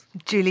cases.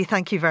 Julie,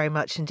 thank you very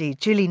much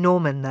indeed. Julie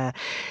Norman there.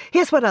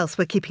 Here's what else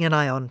we're keeping an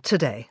eye on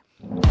today.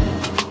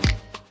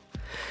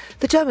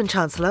 The German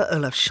Chancellor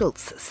Olaf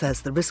Scholz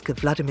says the risk of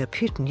Vladimir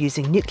Putin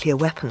using nuclear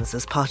weapons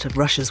as part of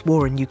Russia's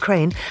war in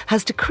Ukraine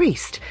has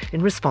decreased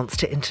in response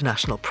to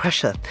international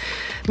pressure.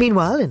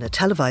 Meanwhile, in a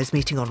televised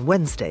meeting on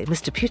Wednesday,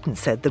 Mr. Putin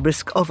said the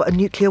risk of a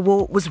nuclear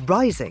war was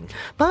rising,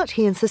 but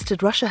he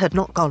insisted Russia had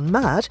not gone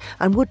mad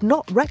and would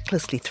not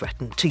recklessly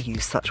threaten to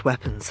use such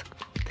weapons.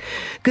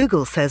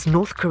 Google says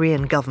North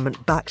Korean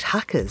government-backed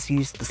hackers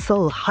used the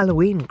Seoul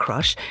Halloween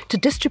crush to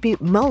distribute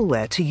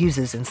malware to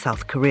users in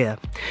South Korea.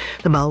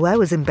 The malware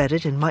was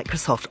embedded in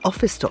Microsoft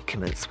Office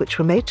documents, which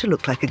were made to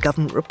look like a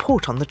government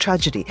report on the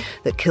tragedy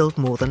that killed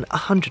more than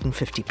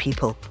 150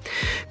 people.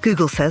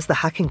 Google says the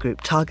hacking group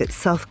targets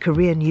South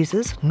Korean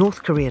users,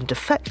 North Korean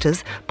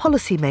defectors,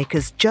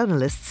 policymakers,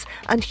 journalists,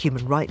 and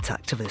human rights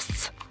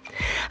activists.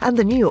 And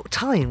the New York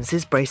Times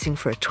is bracing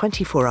for a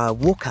 24-hour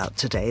walkout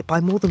today by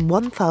more than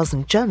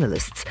 1,000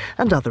 journalists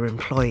and other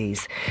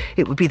employees.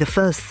 It would be the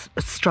first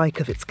strike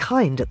of its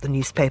kind at the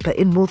newspaper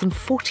in more than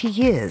 40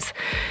 years.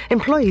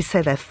 Employees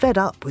say they're fed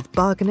up with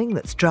bargaining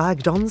that's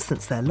dragged on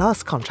since their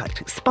last contract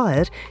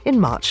expired in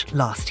March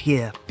last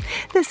year.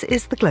 This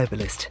is The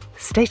Globalist.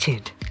 Stay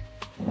tuned.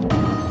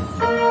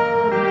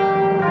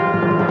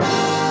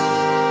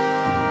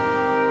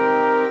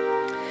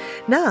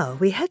 Now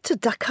we head to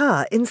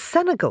Dakar in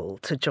Senegal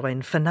to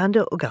join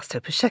Fernando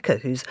Augusto Pacheco,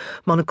 who's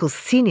Monocle's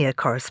senior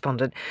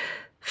correspondent.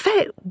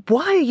 Faye,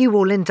 why are you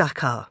all in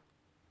Dakar?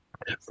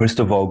 First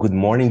of all, good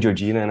morning,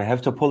 Georgina, and I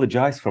have to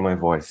apologize for my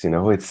voice.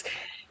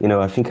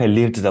 I think I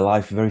lived the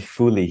life very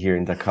fully here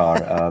in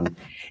Dakar.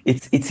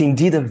 It's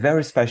indeed a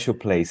very special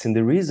place, and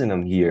the reason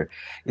I'm here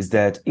is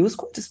that it was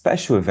quite a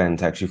special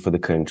event actually for the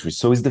country.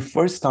 So it's the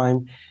first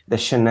time that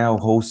Chanel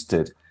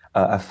hosted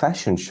a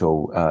fashion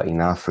show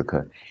in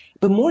Africa.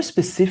 But more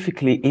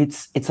specifically,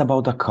 it's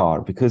about Dakar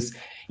because,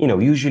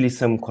 usually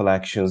some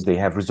collections, they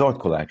have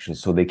resort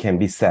collections, so they can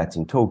be set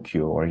in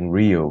Tokyo or in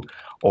Rio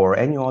or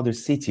any other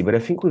city. But I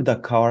think with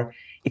Dakar,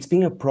 it's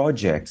been a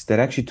project that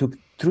actually took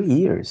 3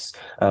 years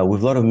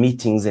with a lot of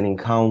meetings and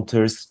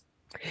encounters.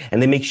 And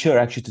they make sure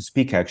actually to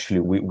speak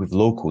with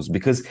locals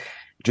because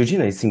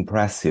Georgina, it's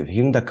impressive.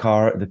 Here in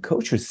Dakar, the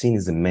culture scene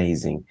is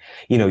amazing.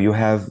 You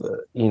have,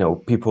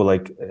 people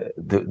like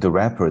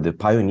the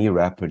pioneer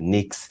rapper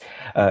Nyx,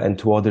 and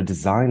 2 other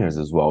designers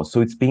as well.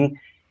 So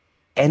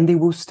and they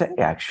will stay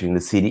actually in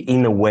the city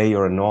in a way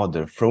or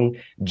another. From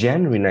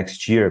January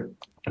next year,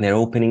 they're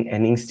opening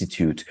an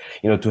institute,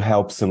 to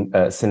help some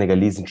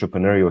Senegalese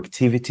entrepreneurial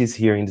activities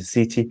here in the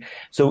city.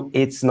 So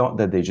it's not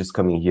that they're just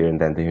coming here and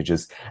then they're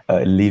just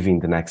leaving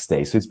the next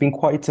day. So it's been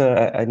quite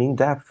an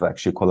in-depth,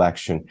 actually,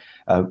 collection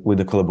with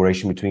the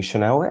collaboration between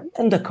Chanel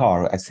and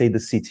Dakar, I say the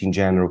city in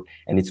general,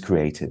 and its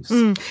creatives.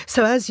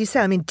 So as you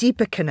say,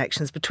 deeper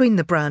connections between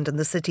the brand and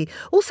the city,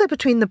 also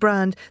between the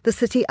brand, the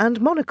city and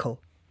Monocle.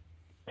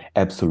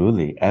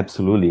 Absolutely.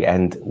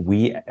 And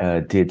we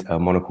did a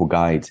Monocle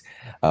guide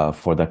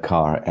for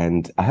Dakar.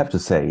 And I have to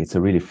say, it's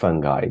a really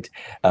fun guide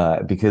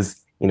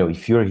because,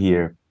 if you're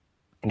here,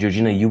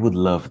 Georgina, you would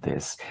love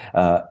this.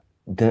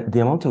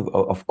 The amount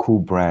of cool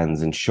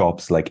brands and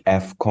shops like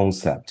F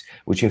Concept,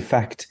 which in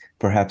fact,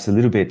 perhaps a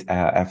little bit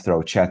after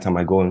our chat, I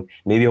might go and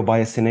maybe I'll buy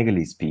a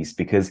Senegalese piece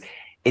because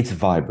it's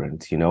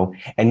vibrant,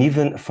 and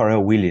even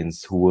Pharrell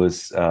Williams, who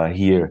was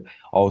here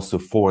also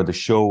for the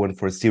show and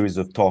for a series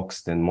of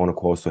talks that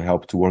Monocle also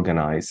helped to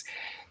organize.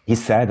 He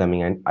said,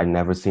 I've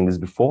never seen this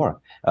before.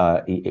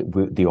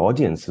 The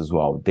audience as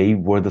well, they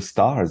were the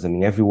stars.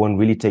 Everyone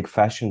really take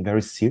fashion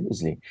very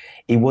seriously.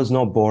 It was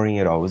not boring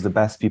at all. It was the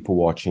best people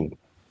watching.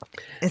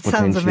 It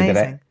sounds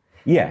amazing.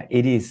 Yeah,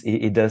 it is.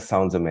 It does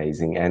sound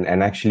amazing.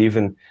 And actually,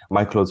 even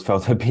my clothes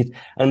felt a bit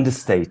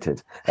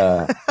understated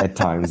at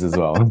times as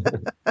well.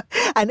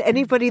 And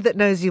anybody that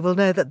knows you will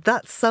know that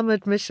that's some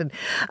admission.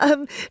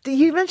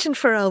 You mentioned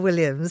Pharrell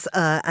Williams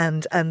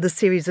and the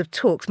series of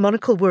talks.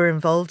 Monocle were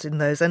involved in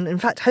those and, in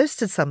fact,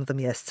 hosted some of them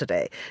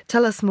yesterday.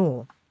 Tell us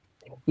more.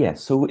 Yeah,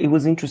 so it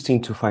was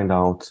interesting to find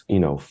out,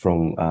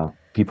 from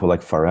people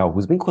like Pharrell,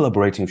 who's been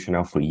collaborating with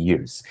Chanel for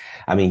years.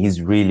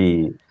 He's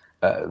really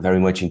very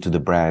much into the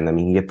brand.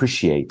 He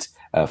appreciates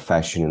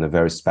fashion in a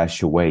very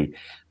special way.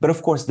 But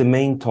of course, the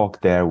main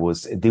talk there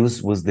was the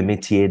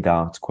Métier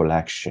d'Art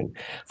collection.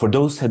 For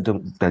those that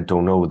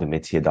don't know, the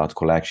Métier d'Art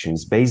collection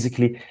is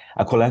basically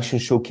a collection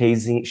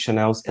showcasing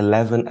Chanel's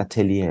 11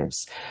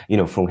 ateliers,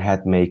 from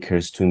hat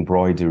makers to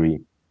embroidery.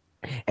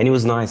 And it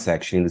was nice,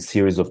 actually, in the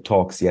series of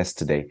talks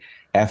yesterday,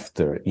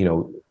 after,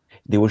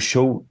 they were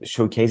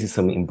showcasing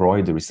some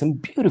embroidery, some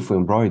beautiful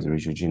embroidery,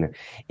 Georgina.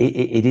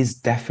 It is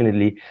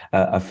definitely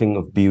a thing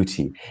of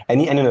beauty.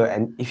 And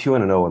if you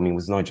want to know, it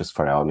was not just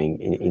Pharrell.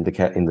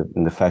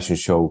 In the fashion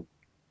show,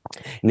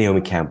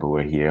 Naomi Campbell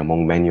were here,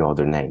 among many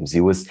other names.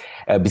 It was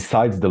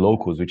besides the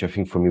locals, which I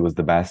think for me was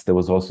the best. There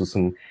was also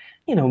some,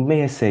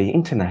 may I say,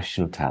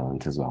 international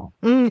talent as well.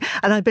 And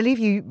I believe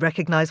you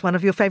recognise one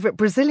of your favourite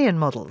Brazilian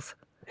models.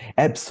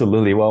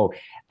 Absolutely. Well,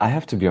 I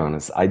have to be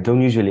honest, I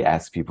don't usually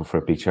ask people for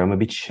a picture. I'm a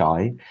bit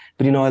shy,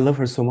 but I love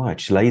her so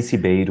much. Laís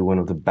Ribeiro, one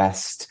of the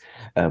best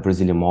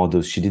Brazilian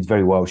models. She did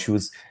very well. She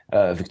was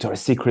a Victoria's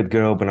Secret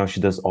girl, but now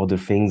she does other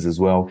things as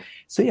well.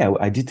 So yeah,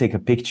 I did take a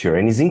picture.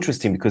 And it's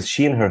interesting because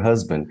she and her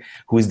husband,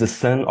 who is the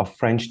son of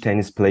French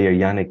tennis player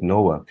Yannick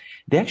Noah,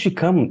 they actually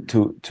come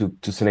to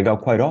Senegal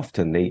quite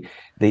often.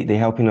 They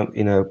help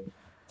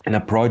in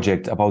a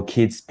project about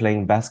kids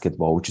playing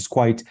basketball, which is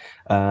quite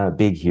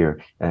big here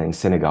in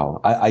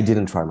Senegal. I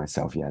didn't try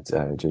myself yet,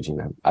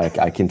 Georgina.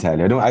 I can tell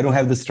you, I don't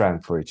have the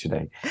strength for it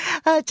today.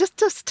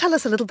 Just tell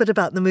us a little bit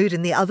about the mood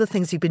and the other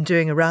things you've been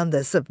doing around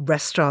this,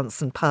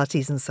 restaurants and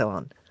parties and so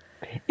on.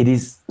 It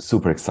is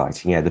super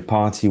exciting. Yeah, the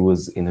party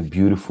was in a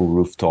beautiful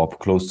rooftop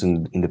close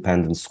to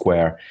Independence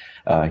Square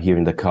here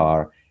in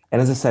Dakar.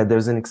 And as I said,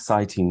 there's an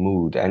exciting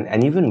mood.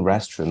 And even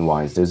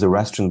restaurant-wise, there's a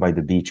restaurant by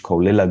the beach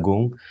called Le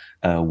Lagon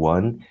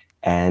One.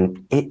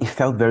 And it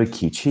felt very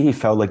kitschy. It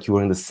felt like you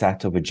were in the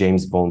set of a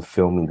James Bond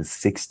film in the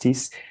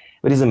 60s.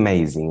 But it's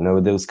amazing.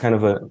 There was kind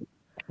of a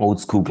old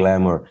school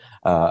glamour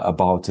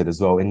about it as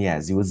well. And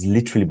yes, it was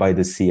literally by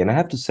the sea. And I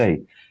have to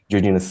say,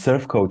 Georgina,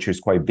 surf culture is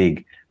quite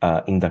big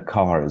in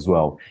Dakar as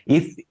well.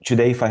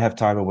 If I have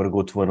time, I want to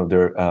go to one of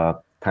their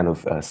kind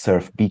of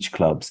surf beach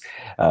clubs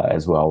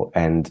as well.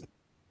 And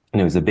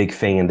it's a big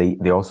thing, and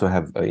they also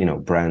have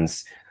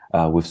brands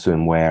with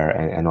swimwear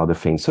and other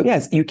things. So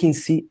yes, you can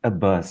see a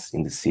buzz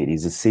in the city.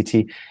 It's a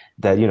city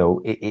that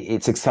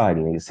it's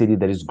exciting, a city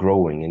that is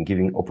growing and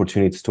giving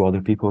opportunities to other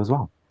people as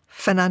well.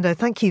 Fernando,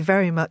 thank you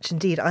very much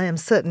indeed. I am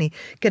certainly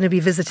going to be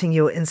visiting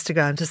your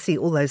Instagram to see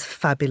all those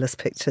fabulous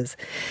pictures.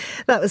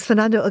 That was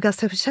Fernando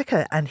Augusto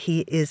Pacheco, and he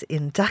is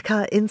in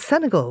Dakar in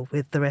Senegal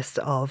with the rest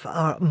of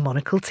our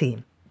Monocle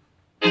team.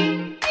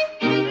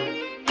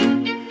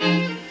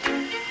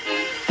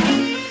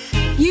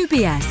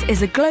 UBS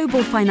is a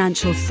global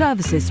financial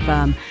services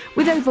firm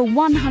with over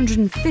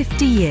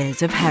 150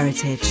 years of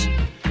heritage.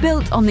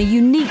 Built on the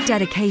unique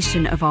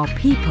dedication of our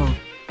people,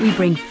 we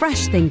bring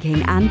fresh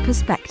thinking and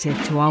perspective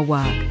to our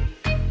work.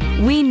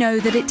 We know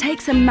that it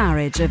takes a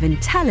marriage of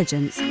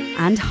intelligence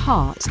and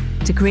heart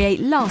to create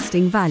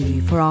lasting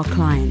value for our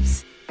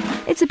clients.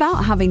 It's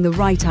about having the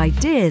right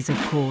ideas,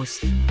 of course,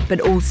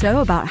 but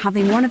also about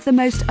having one of the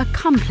most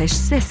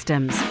accomplished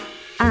systems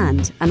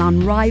and an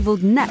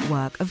unrivaled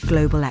network of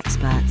global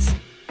experts.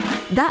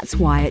 That's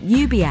why at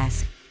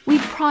UBS, we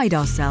pride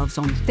ourselves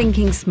on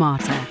thinking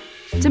smarter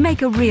to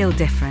make a real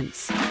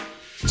difference.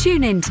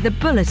 Tune in to The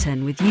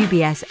Bulletin with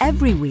UBS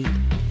every week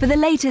for the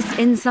latest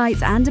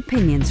insights and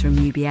opinions from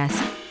UBS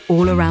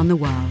all around the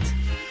world.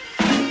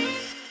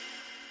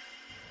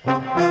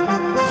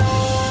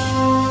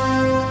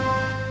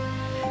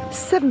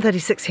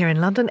 7:36 here in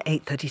London,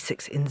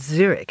 8:36 in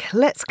Zurich.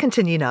 Let's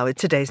continue now with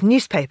today's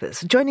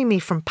newspapers. Joining me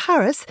from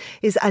Paris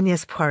is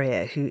Agnès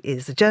Poirier, who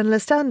is a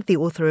journalist and the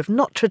author of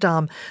Notre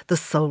Dame, The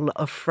Soul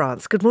of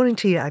France. Good morning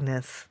to you,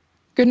 Agnès.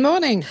 Good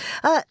morning.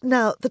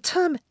 Now, the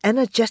term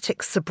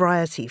energetic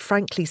sobriety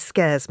frankly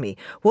scares me.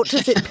 What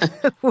does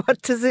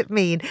it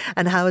mean,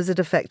 and how is it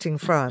affecting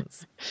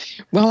France?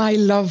 Well, I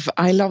love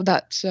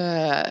that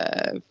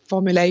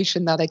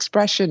formulation, that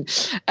expression.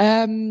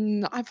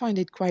 I find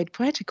it quite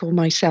poetical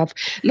myself.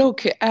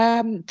 Look,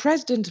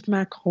 President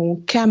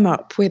Macron came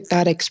up with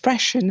that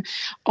expression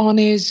on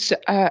his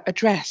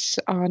address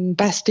on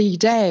Bastille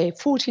Day,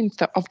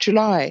 14th of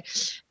July.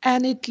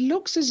 And it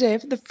looks as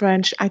if the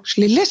French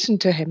actually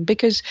listened to him,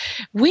 because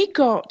we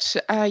got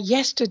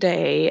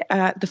yesterday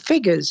the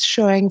figures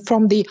showing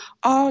from the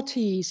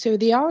RT. So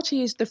the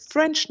RT is the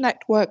French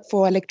Network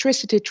for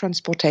Electricity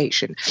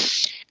Transportation.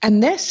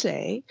 And they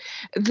say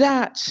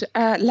that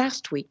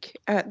last week,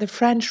 the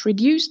French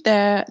reduced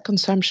their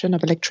consumption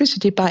of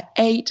electricity by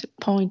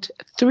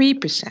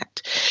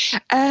 8.3%.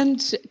 And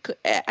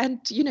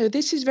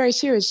this is very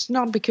serious,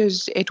 not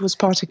because it was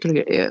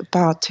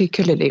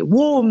particularly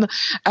warm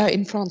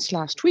in France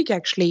last week.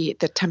 Actually,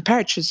 the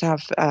temperatures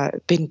have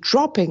been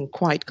dropping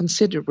quite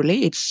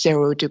considerably. It's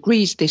 0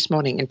 degrees this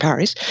morning in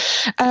Paris.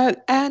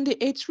 And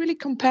it's really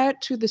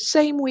compared to the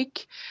same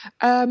week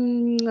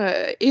in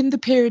the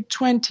period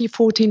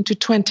 2014 to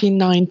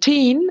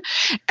 2019,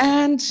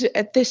 and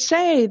they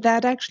say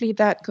that actually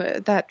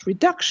that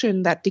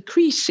reduction, that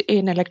decrease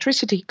in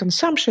electricity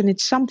consumption,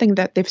 it's something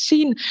that they've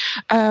seen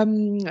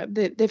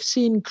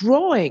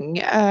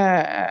growing,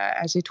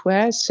 as it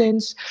were,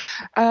 since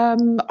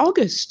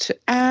August.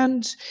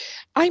 And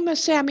I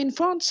must say,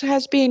 France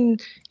has been,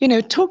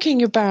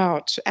 talking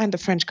about, and the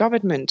French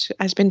government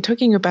has been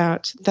talking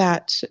about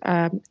that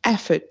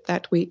effort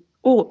that we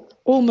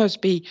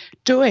almost be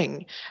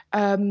doing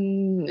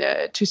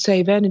to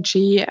save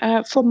energy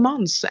for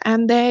months.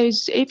 And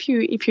there's, if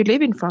you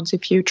live in France,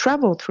 if you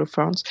travel through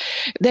France,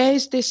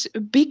 there's this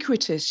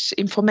ubiquitous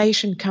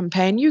information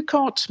campaign. You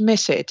can't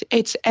miss it.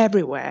 It's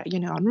everywhere,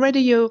 on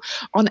radio,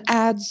 on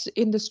ads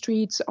in the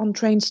streets, on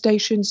train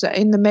stations,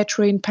 in the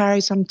metro in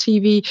Paris, on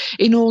TV,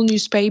 in all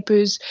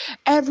newspapers.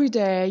 Every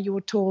day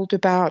you're told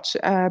about,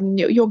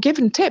 you're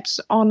given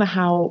tips on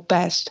how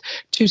best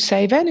to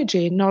save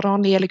energy, not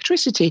only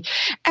electricity.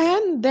 And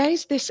then there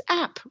is this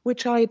app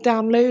which I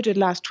downloaded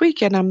last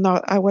week, and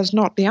I was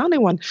not the only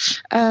one.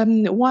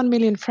 1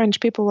 million French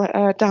people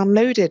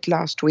downloaded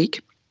last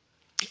week.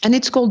 And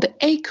it's called the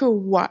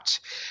EcoWatt.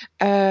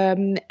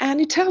 And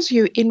it tells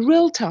you in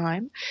real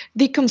time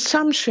the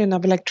consumption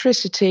of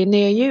electricity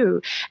near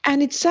you.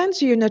 And it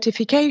sends you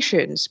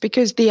notifications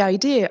because the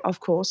idea, of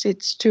course,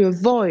 it's to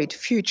avoid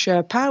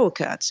future power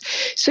cuts.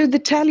 So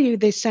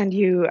they send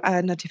you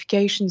a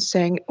notification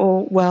saying,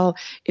 oh, well,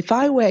 if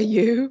I were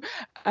you,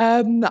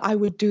 I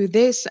would do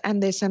this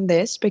and this and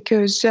this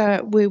because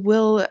we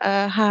will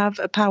have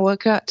a power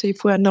cut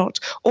if we're not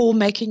all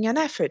making an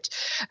effort.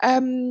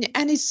 And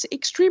it's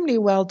extremely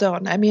well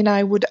done. I mean,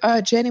 I would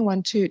urge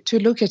anyone to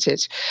look at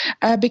it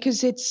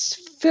because it's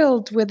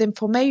filled with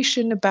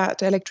information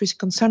about electricity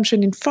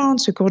consumption in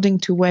France according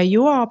to where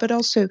you are, but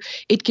also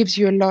it gives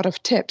you a lot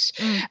of tips.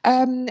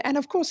 And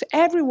of course,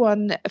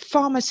 everyone,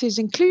 pharmacies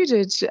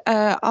included,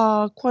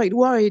 are quite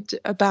worried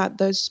about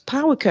those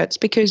power cuts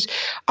because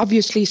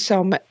obviously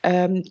some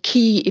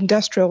key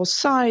industrial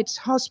sites,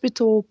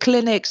 hospital,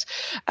 clinics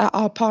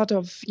are part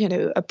of,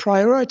 a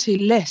priority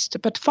list,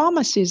 but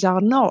pharmacies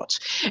are not.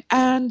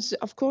 And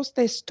of course,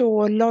 they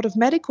store a lot of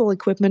medical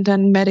equipment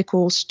and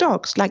medical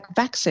stocks like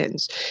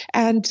vaccines.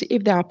 And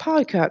if there are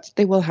power cuts,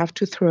 they will have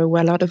to throw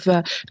away a lot of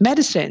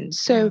medicines.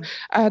 So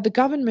the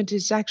government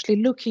is actually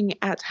looking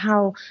at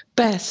how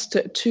best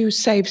to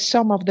save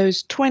some of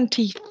those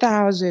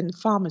 20,000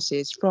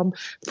 pharmacies from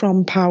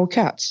power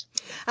cuts.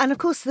 And of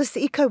course, this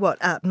EcoWatt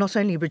app not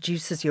only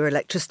reduces your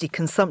electricity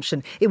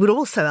consumption, it would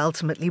also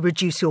ultimately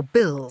reduce your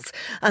bills.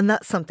 And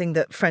that's something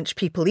that French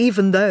people,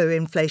 even though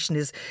inflation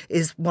is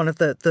one of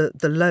the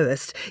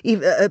lowest,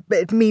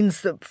 it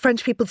means that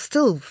French people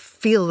still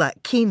feel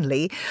that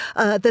keenly.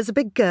 There's a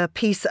big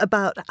piece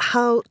about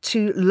how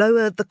to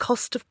lower the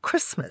cost of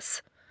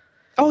Christmas.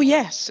 Oh,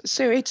 yes.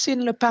 So it's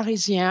in Le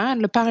Parisien,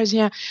 and Le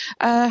Parisien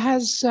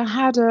has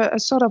had a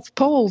sort of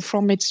poll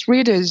from its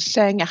readers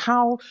saying,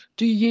 how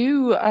do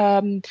you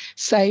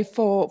say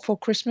for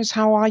Christmas,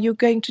 how are you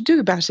going to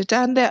do about it?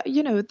 And, there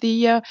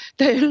are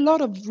a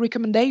lot of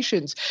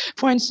recommendations.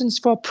 For instance,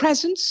 for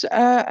presents,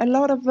 a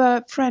lot of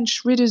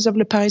French readers of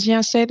Le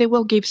Parisien say they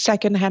will give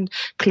second-hand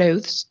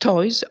clothes,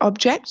 toys,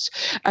 objects.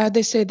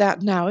 They say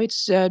that now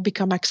it's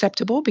become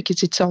acceptable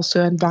because it's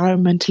also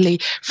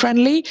environmentally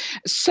friendly.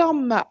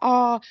 Some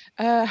are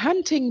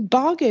hunting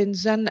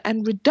bargains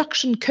and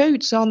reduction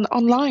codes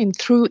online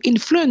through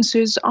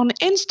influencers on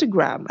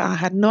Instagram. I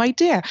had no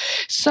idea.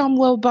 Some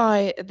will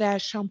buy their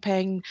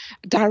champagne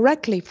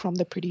directly from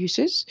the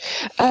producers.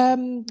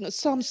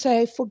 Some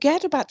say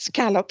forget about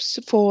scallops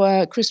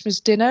for Christmas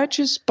dinner,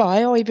 just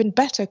buy or even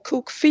better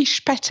cook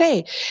fish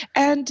pâté.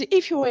 And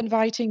if you're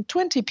inviting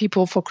 20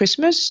 people for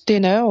Christmas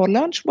dinner or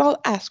lunch,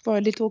 well, ask for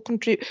a little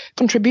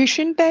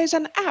contribution. There's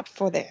an app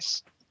for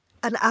this.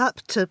 An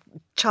app to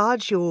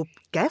charge your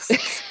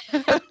guests?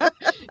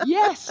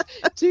 Yes.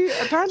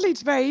 Apparently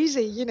it's very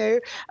easy, you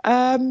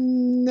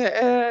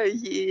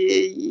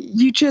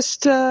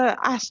just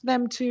ask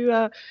them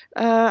to,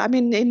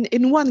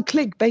 in one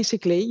click,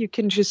 basically, you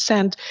can just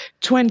send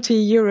 20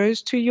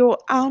 euros to your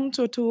aunt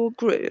or to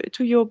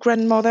your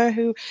grandmother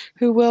who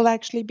will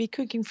actually be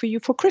cooking for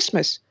you for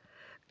Christmas.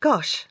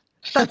 Gosh.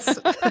 That's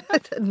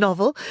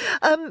novel.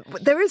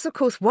 There is, of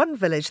course, one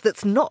village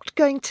that's not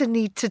going to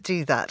need to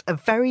do that. A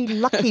very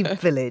lucky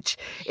village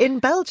in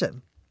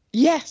Belgium.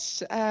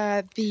 Yes,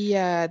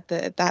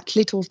 that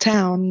little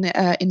town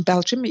in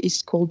Belgium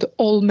is called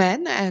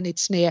Olmen, and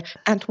it's near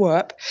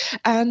Antwerp.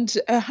 And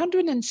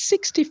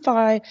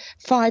 165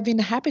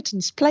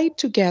 inhabitants played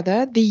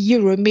together the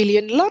Euro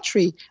Million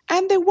lottery,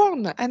 and they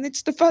won. And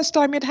it's the first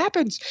time it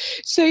happens.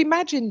 So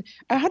imagine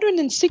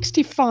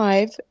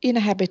 165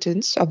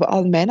 inhabitants of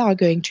Olmen are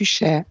going to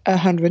share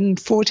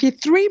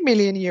 143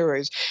 million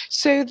euros.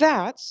 So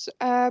that's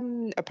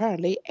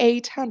apparently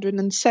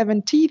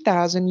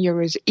 870,000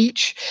 euros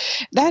each.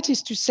 That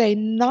is to say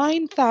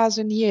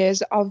 9,000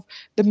 years of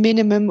the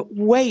minimum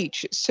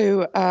wage.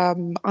 So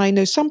I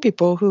know some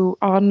people who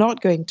are not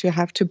going to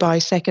have to buy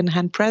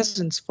second-hand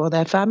presents for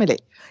their family.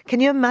 Can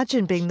you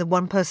imagine being the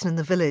one person in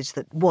the village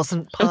that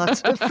wasn't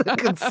part of the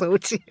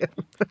consortium?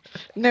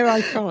 No,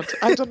 I can't.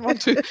 I don't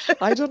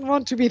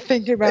want to be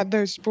thinking about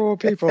those poor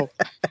people.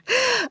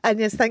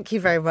 Agnès, thank you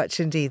very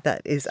much indeed.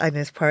 That is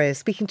Agnès Poirier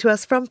speaking to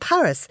us from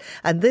Paris.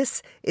 And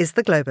this is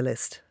The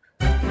Globalist.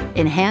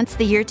 Enhance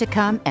the year to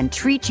come and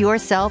treat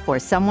yourself or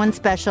someone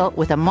special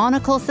with a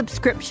Monocle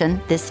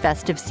subscription this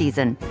festive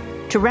season.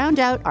 To round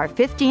out our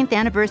 15th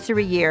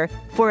anniversary year,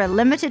 for a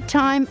limited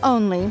time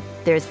only,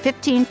 there's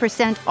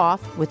 15%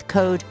 off with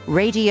code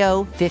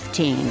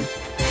RADIO15.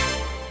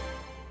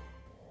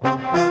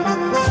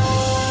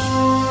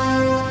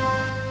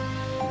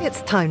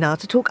 It's time now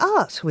to talk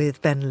art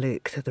with Ben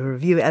Luke, the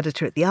review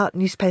editor at The Art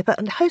newspaper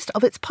and host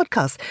of its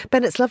podcast.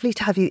 Ben, it's lovely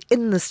to have you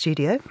in the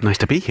studio. Nice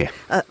to be here.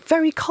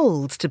 Very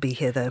cold to be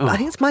here, though. I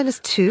think it's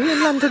 -2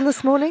 in London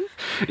this morning.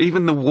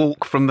 Even the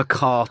walk from the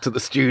car to the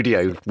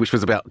studio, which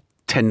was about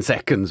 10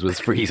 seconds was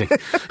freezing.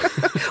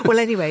 Well,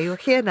 anyway, you're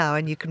here now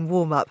and you can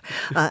warm up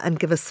and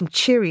give us some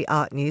cheery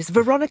art news.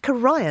 Veronica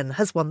Ryan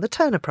has won the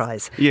Turner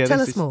Prize. Tell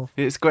us more.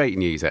 It's great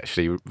news,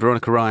 actually.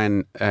 Veronica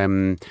Ryan,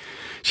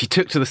 she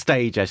took to the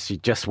stage as she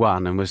just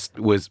won and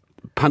was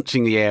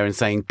punching the air and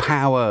saying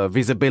power,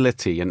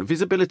 visibility. And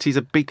visibility is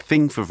a big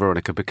thing for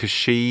Veronica because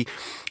she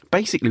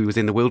basically was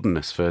in the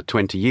wilderness for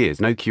 20 years.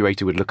 No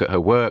curator would look at her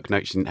work. No,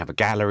 she didn't have a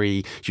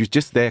gallery. She was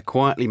just there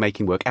quietly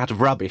making work out of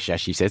rubbish,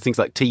 as she says, things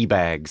like tea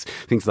bags,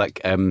 things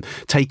like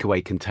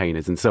takeaway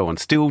containers and so on.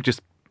 Still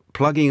just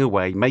plugging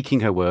away,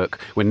 making her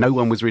work when no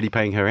one was really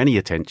paying her any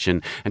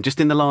attention. And just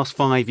in the last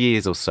 5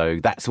 years or so,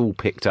 that's all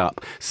picked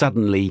up.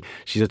 Suddenly,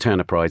 she's a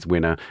Turner Prize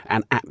winner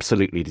and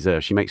absolutely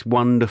deserves. She makes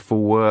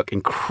wonderful work,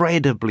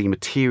 incredibly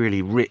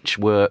materially rich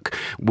work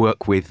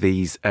with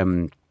these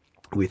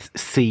with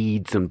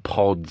seeds and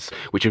pods,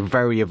 which are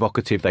very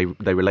evocative. They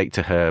relate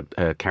to her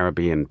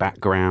Caribbean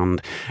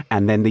background.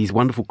 And then these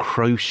wonderful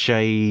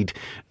crocheted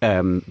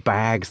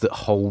bags that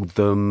hold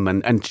them.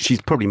 And she's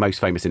probably most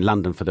famous in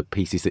London for the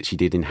pieces that she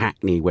did in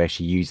Hackney, where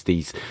she used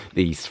these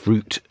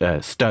fruit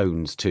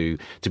stones to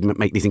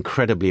make these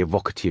incredibly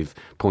evocative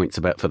points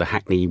for the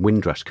Hackney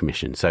Windrush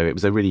Commission. So it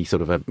was a really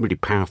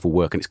powerful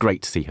work, and it's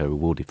great to see her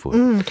awarded for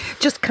it.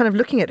 Just kind of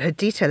looking at her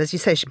detail, as you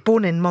say, she's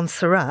born in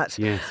Montserrat.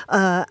 Yes.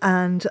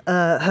 And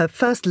her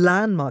first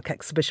landmark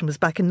exhibition was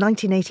back in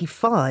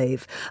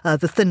 1985,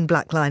 The Thin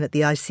Black Line at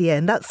the ICA,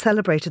 and that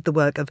celebrated the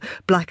work of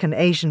Black and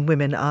Asian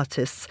women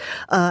artists.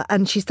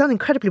 And she's done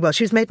incredibly well.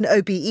 She was made an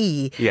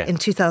OBE in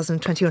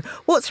 2021.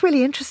 What's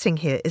really interesting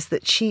here is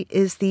that she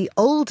is the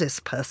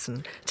oldest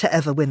person to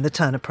ever win the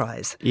Turner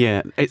Prize.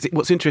 Yeah,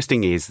 what's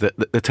interesting is that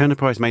the Turner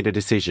Prize made a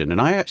decision,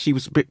 and I actually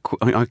was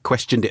I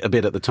questioned it a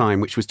bit at the time,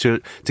 which was to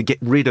get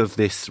rid of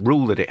this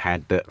rule that it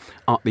had that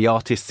the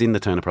artists in the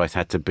Turner Prize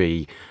had to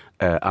be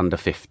under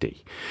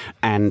 50.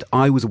 And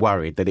I was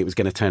worried that it was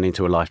going to turn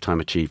into a Lifetime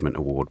Achievement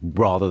Award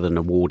rather than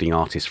awarding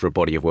artists for a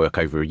body of work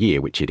over a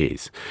year, which it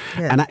is.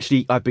 Yeah. And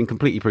actually, I've been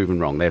completely proven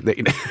wrong. There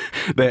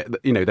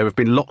have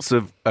been lots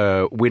of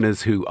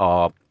winners who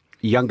are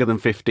younger than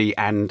 50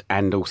 and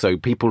also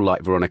people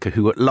like Veronica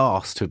who at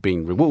last have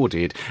been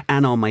rewarded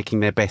and are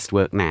making their best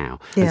work now.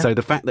 Yeah. And so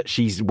the fact that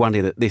she's won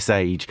it at this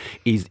age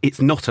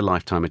it's not a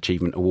Lifetime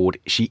Achievement Award.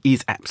 She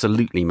is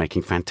absolutely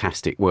making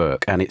fantastic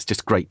work, and it's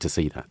just great to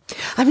see that.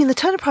 I mean, the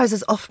Turner Prize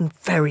is often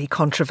very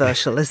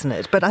controversial, isn't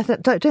it? But I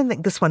don't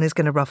think this one is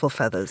going to ruffle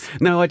feathers.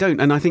 No, I don't.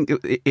 And I think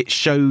it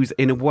shows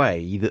in a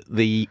way that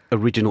the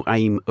original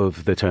aim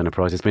of the Turner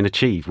Prize has been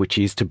achieved, which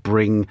is to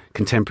bring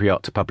contemporary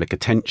art to public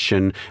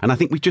attention. And I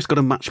think we've just got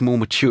a much more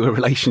mature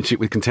relationship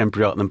with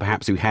contemporary art than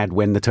perhaps we had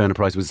when the Turner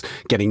Prize was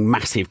getting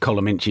massive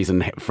column inches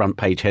and front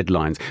page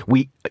headlines.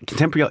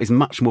 Contemporary art is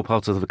much more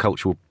part of the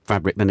cultural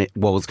fabric than it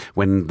was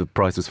when the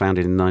prize was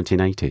founded in the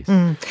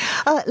 1980s.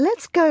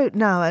 Let's go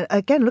now,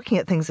 again, looking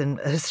at things in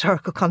a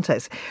historical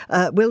context.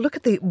 We'll look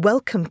at the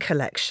Wellcome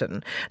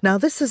Collection. Now,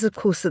 this is, of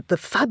course, the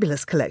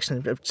fabulous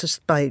collection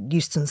just by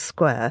Euston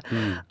Square.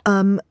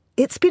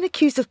 It's been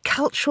accused of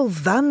cultural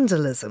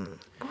vandalism.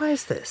 Why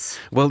is this?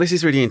 Well, this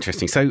is really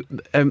interesting. So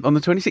on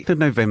the 26th of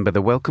November,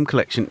 the Wellcome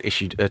Collection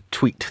issued a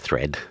tweet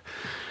thread,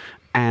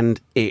 and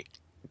it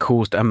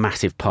caused a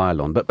massive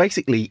pile-on. But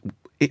basically,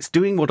 it's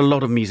doing what a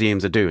lot of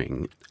museums are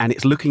doing, and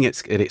it's looking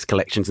at its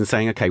collections and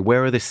saying, OK,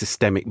 where are the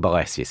systemic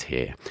biases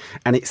here?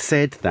 And it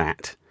said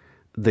that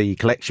the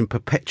collection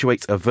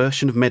perpetuates a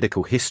version of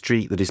medical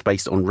history that is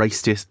based on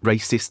racist,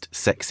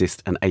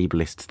 sexist and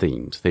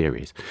ableist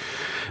theories.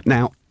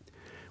 Now,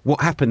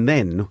 what happened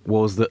then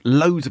was that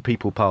loads of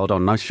people piled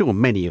on, and I'm sure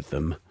many of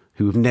them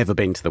who have never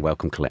been to the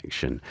Wellcome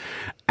Collection,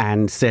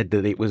 and said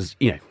that it was,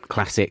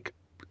 classic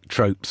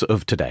tropes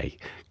of today,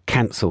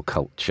 cancel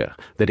culture,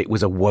 that it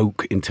was a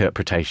woke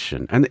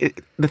interpretation. And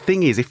the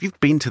thing is, if you've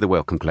been to the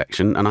Wellcome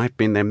Collection, and I've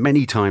been there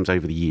many times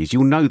over the years,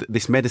 you'll know that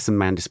this Medicine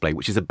Man display,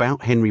 which is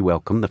about Henry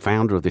Wellcome, the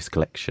founder of this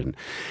collection,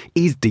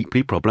 is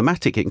deeply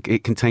problematic.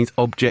 It contains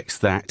objects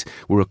that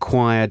were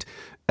acquired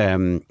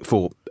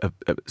for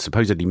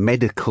supposedly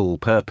medical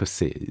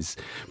purposes,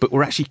 but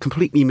were actually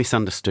completely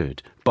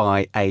misunderstood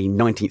by a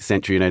 19th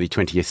century and early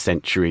 20th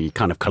century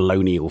kind of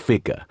colonial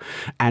figure.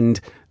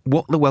 And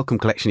what the Wellcome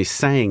Collection is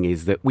saying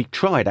is that we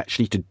tried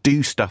actually to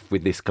do stuff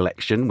with this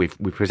collection. We've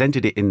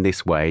presented it in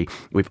this way.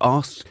 We've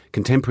asked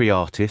contemporary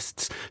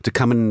artists to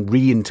come and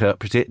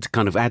reinterpret it, to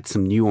kind of add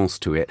some nuance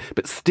to it,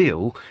 but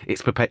still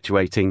it's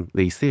perpetuating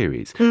these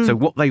theories. So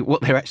what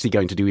they're actually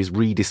going to do is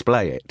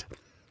redisplay it.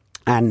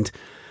 And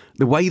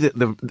the way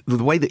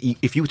that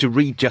if you were to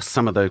read just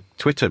some of the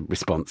Twitter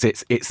response,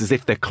 it's as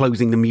if they're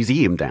closing the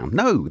museum down.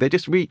 No, they're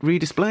just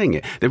redisplaying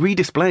it. They're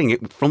redisplaying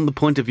it from the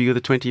point of view of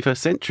the 21st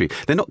century.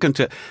 They're not going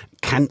to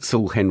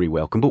cancel Henry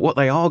Wellcome, but what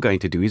they are going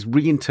to do is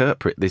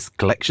reinterpret this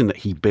collection that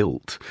he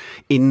built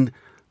in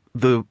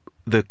the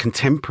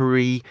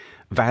contemporary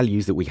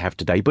values that we have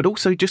today, but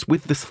also just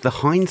with the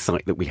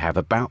hindsight that we have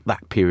about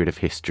that period of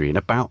history and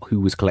about who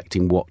was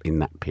collecting what in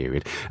that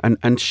period,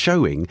 and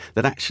showing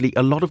that actually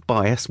a lot of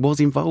bias was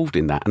involved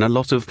in that, and a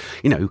lot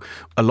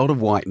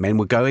of white men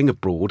were going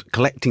abroad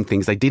collecting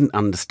things they didn't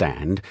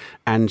understand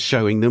and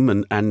showing them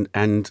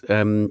and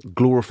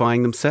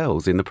glorifying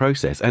themselves in the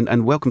process,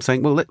 and Wellcome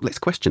saying, well, let's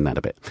question that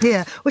a bit.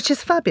 Yeah, which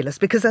is fabulous,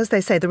 because as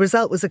they say, the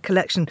result was a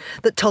collection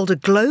that told a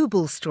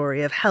global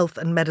story of health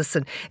and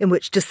medicine in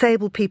which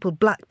disabled people,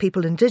 black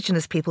people,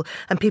 indigenous people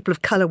and people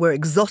of colour were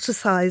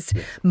exoticised,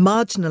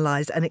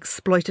 marginalised and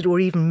exploited, or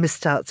even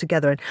missed out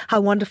together. And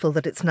how wonderful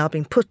that it's now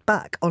being put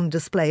back on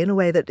display in a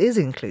way that is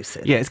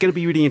inclusive. Yeah, it's going to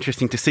be really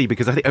interesting to see,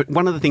 because I think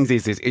one of the things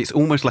is it's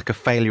almost like a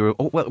failure,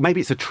 or well,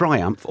 maybe it's a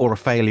triumph or a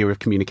failure of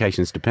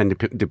communications,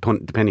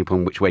 depending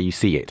upon which way you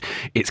see it.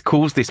 It's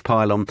caused this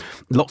pile-on,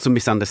 lots of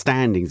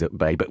misunderstandings at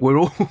bay, but we're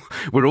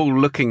all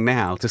looking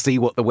now to see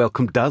what the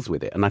Wellcome does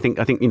with it. And I think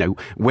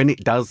when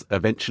it does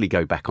eventually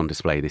go back on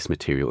display, this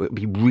material, it'll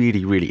be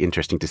really, really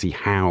interesting to see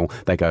how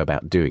they go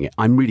about doing it.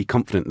 I'm really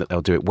confident that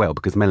they'll do it well,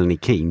 because Melanie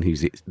Keane,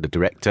 who's the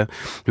director,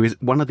 who is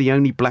one of the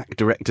only black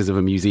directors of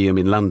a museum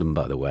in London,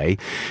 by the way,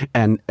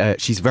 and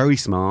she's very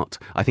smart.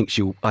 I think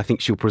she'll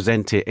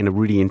present it in a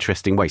really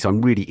interesting way. So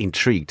I'm really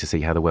intrigued to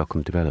see how the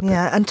Wellcome develops.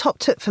 Yeah, and top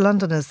tip for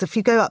Londoners, if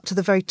you go up to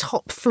the very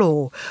top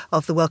floor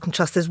of the Wellcome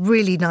Trust, there's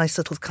really nice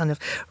little kind of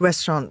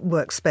restaurant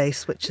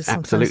workspace, which is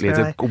absolutely.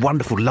 There's a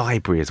wonderful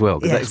library as well,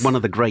 because that's one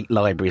of the great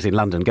libraries in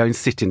London. Go and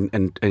sit in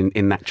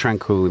that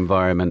tranquil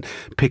environment,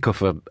 pick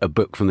off a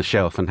book from the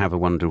shelf and have a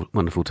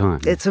wonderful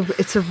time. It's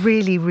a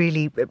really,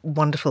 really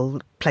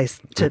wonderful place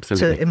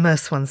to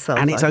immerse oneself.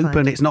 And it's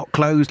open, it's not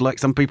closed like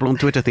some people on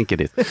Twitter think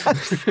it is.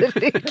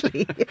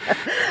 Absolutely. Yeah.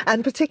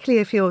 And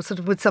particularly if you're sort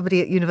of with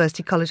somebody at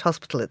University College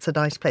Hospital, it's a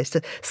nice place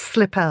to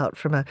slip out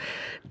from a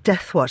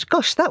death watch.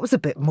 Gosh, that was a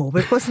bit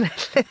morbid, wasn't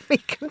it? Let me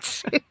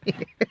continue.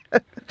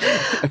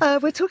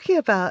 We're talking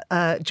about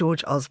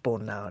George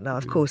Osborne now. Now,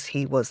 of course,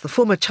 he was the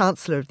former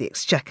Chancellor of the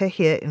Exchequer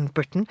here in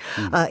Britain.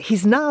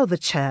 He's now the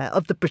chair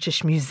of the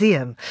British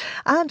Museum.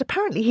 And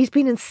apparently he's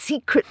been in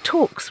secret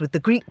talks with the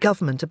Greek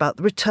government about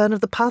the return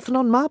of the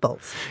Parthenon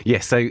marbles.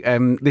 Yes, so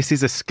this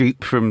is a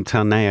scoop from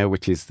Tarnea,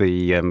 which is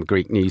the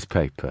Greek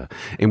newspaper,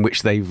 in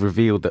which they've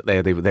revealed that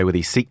there were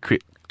these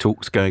secret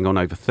talks going on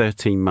over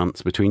 13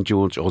 months between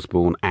George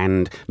Osborne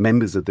and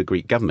members of the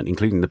Greek government,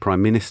 including the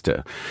Prime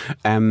Minister.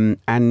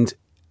 And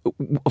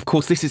of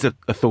course, this is a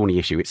thorny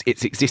issue.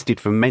 It's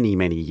existed for many,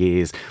 many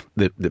years.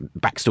 The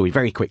backstory,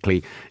 very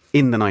quickly,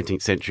 in the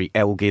 19th century,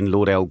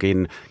 Lord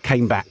Elgin,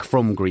 came back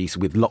from Greece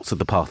with lots of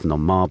the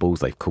Parthenon marbles.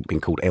 They've been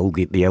called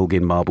the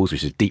Elgin marbles,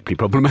 which is a deeply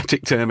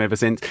problematic term ever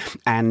since.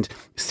 And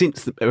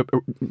since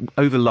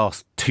over the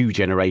last 2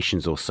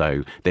 generations or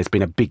so, there's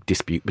been a big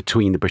dispute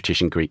between the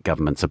British and Greek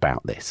governments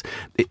about this.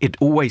 It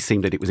always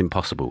seemed that it was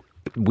impossible.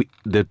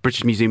 The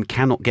British Museum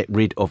cannot get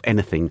rid of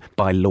anything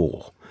by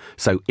law.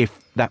 So if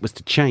that was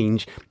to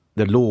change,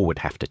 the law would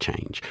have to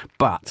change.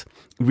 But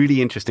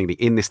really interestingly,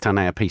 in this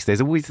Tarnea piece,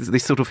 there's always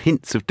this sort of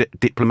hints of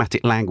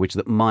diplomatic language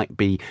that might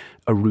be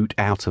a route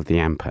out of the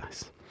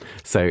impasse.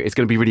 So it's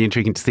going to be really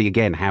intriguing to see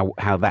again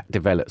how that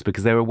develops,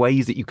 because there are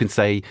ways that you can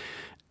say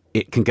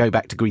it can go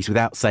back to Greece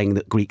without saying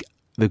that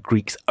the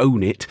Greeks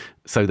own it,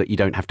 so that you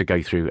don't have to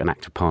go through an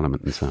act of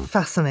parliament and so on.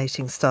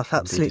 Fascinating stuff,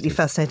 absolutely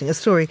fascinating. A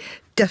story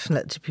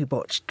definitely to be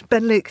watched.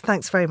 Ben Luke,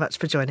 thanks very much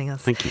for joining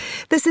us. Thank you.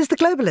 This is The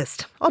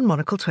Globalist on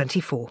Monocle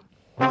 24.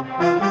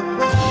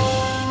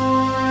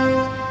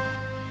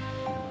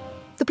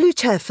 The Blue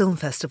Chair Film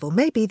Festival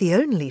may be the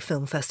only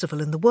film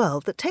festival in the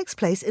world that takes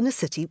place in a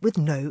city with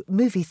no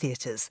movie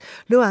theatres,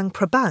 Luang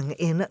Prabang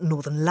in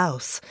northern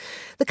Laos.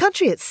 The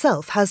country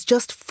itself has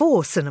just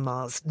 4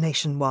 cinemas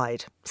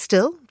nationwide.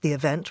 Still, the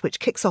event, which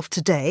kicks off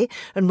today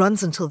and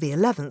runs until the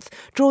 11th,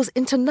 draws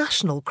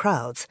international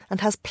crowds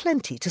and has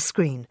plenty to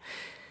screen.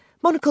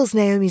 Monocle's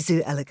Naomi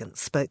Zhu Elegant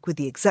spoke with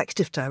the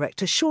executive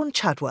director Sean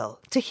Chadwell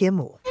to hear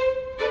more.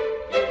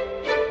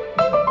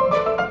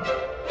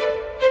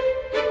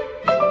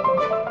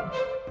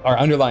 Our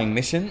underlying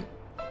mission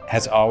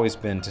has always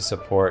been to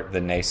support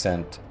the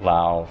nascent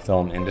Lao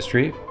film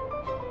industry.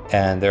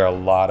 And there are a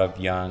lot of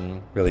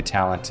young, really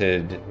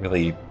talented,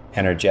 really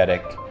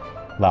energetic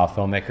Lao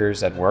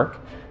filmmakers at work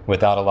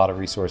without a lot of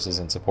resources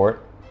and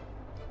support.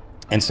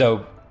 And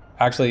so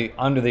actually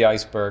under the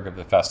iceberg of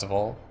the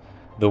festival,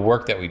 the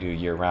work that we do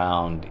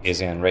year-round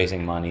is in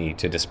raising money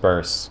to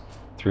disperse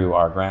through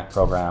our grant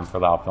program for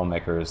Lao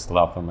filmmakers, the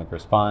Lao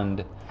Filmmakers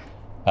Fund.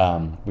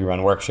 We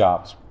run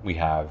workshops. We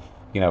have,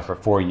 for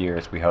 4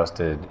 years, we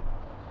hosted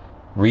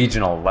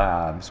regional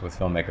labs with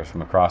filmmakers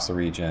from across the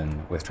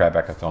region with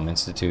Tribeca Film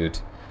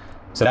Institute.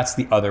 So that's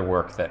the other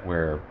work that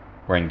we're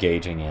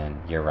engaging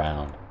in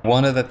year-round.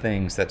 One of the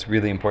things that's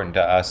really important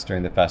to us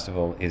during the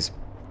festival is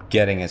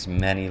getting as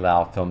many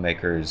Lao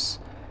filmmakers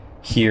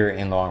here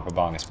in Luang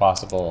Prabang as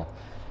possible.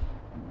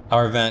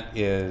 Our event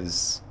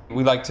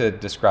we like to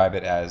describe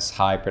it as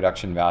high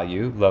production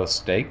value, low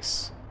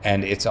stakes,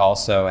 and it's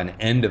also an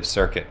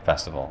end-of-circuit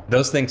festival.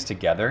 Those things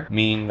together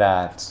mean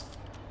that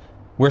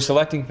we're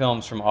selecting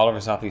films from all over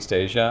Southeast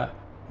Asia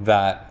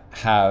that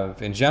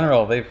have, in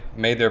general, they've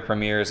made their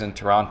premieres in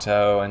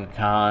Toronto and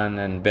Cannes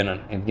and been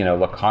in,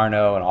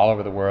 Locarno and all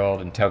over the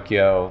world, in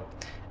Tokyo,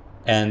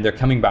 and they're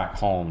coming back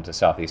home to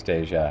Southeast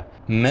Asia.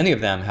 Many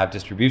of them have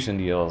distribution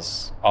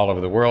deals all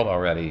over the world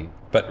already,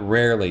 but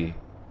rarely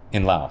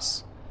in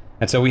Laos.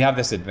 And so we have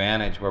this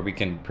advantage where we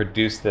can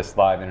produce this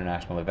live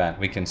international event.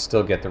 We can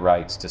still get the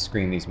rights to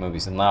screen these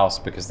movies in Laos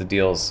because the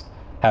deals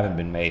haven't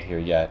been made here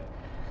yet.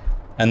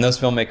 And those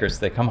filmmakers,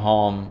 they come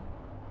home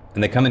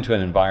and they come into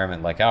an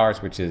environment like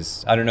ours, which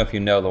is, I don't know if you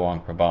know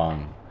Luang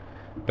Prabang,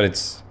 but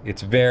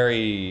it's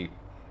very,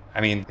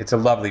 it's a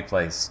lovely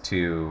place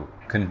to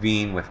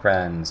convene with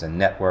friends and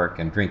network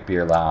and drink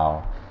beer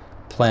lao,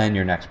 plan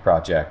your next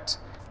project.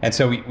 And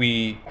so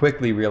we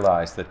quickly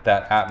realized that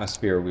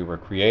atmosphere we were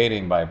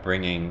creating by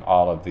bringing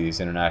all of these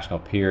international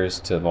peers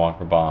to Luang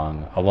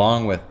Prabang,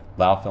 along with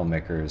Lao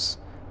filmmakers,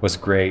 was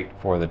great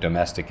for the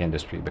domestic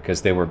industry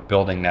because they were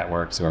building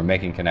networks, they were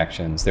making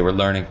connections, they were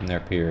learning from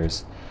their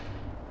peers.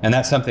 And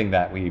that's something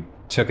that we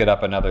took it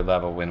up another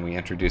level when we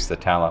introduced the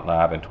Talent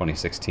Lab in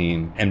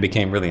 2016 and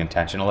became really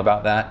intentional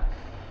about that.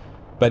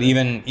 But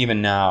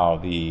even now,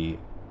 the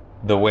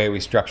way we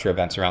structure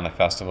events around the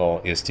festival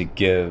is to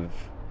give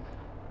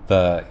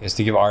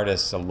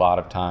artists a lot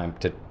of time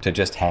to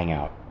just hang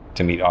out,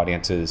 to meet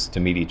audiences, to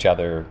meet each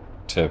other,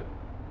 to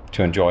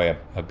enjoy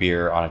a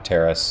beer on a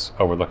terrace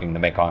overlooking the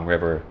Mekong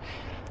River.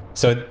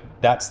 So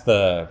that's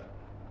the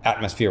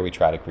atmosphere we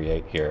try to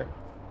create here.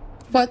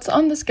 What's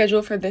on the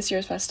schedule for this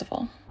year's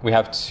festival? We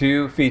have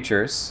 2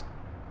 features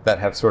that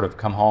have sort of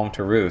come home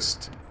to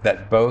roost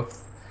that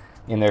both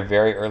in their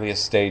very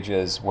earliest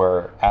stages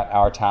were at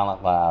our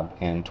Talent Lab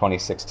in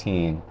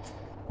 2016.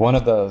 One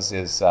of those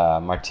is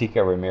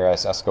Martika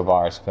Ramirez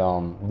Escobar's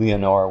film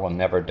Leonor Will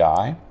Never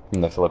Die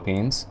from the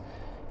Philippines.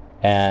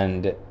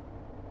 And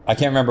I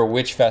can't remember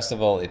which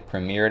festival it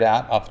premiered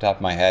at off the top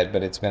of my head,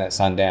 but it's been at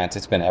Sundance,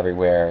 it's been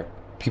everywhere.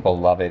 People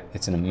love it.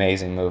 It's an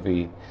amazing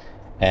movie.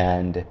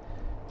 And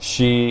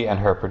she and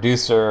her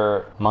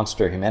producer,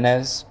 Monster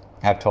Jimenez,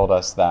 have told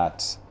us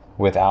that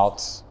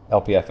without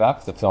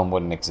LPFF, the film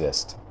wouldn't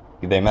exist.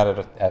 They met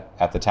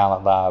at the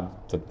Talent Lab.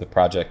 The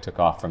project took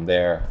off from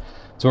there.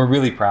 So we're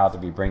really proud to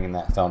be bringing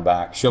that film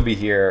back. She'll be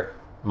here.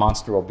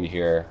 Monster will be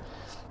here.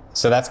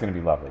 So that's going to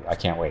be lovely. I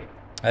can't wait.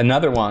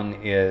 Another one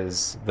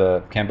is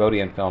the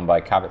Cambodian film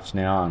by Kavich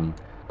Neang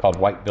called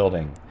White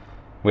Building,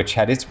 which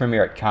had its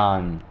premiere at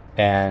Cannes.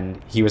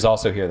 And he was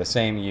also here the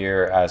same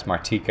year as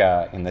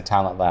Martika in the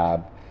Talent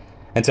Lab.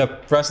 And so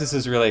for us, this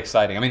is really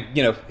exciting.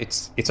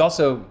 It's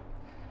also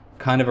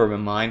kind of a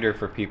reminder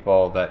for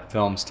people that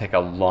films take a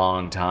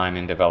long time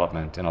in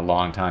development and a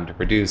long time to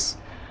produce.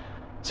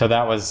 So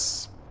that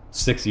was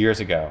 6 years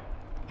ago.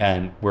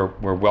 And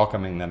we're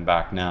welcoming them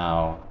back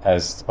now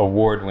as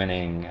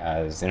award-winning,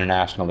 as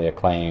internationally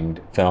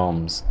acclaimed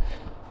films.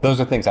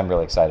 Those are things I'm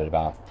really excited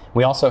about.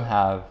 We also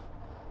have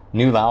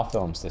new Lao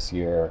films this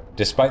year.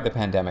 Despite the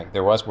pandemic,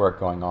 there was work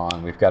going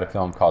on. We've got a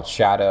film called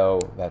Shadow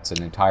that's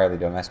an entirely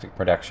domestic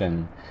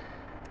production.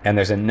 And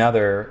there's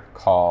another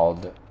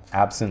called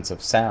Absence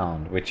of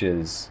Sound, which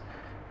is,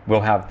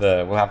 we'll have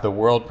the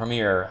world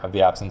premiere of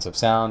The Absence of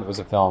Sound. It was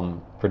a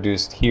film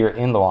produced here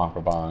in Luang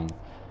Prabang.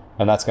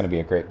 And that's going to be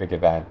a great big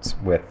event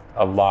with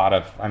a lot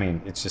of,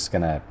 it's just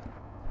we're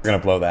going to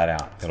blow that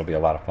out. It'll be a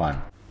lot of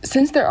fun.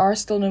 Since there are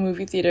still no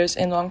movie theaters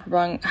in Luang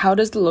Prabang, how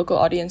does the local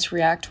audience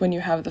react when you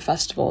have the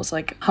festivals?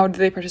 Like, how do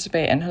they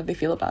participate and how do they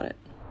feel about it?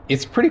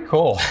 It's pretty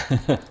cool.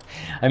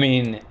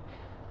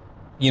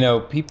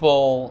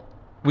 People,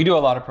 we do a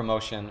lot of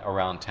promotion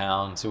around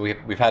town. So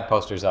we've had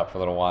posters up for a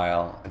little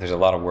while. There's a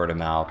lot of word of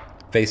mouth.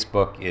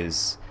 Facebook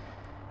is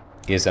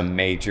a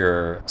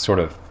major sort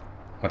of,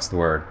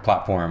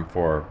 platform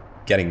for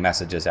getting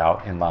messages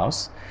out in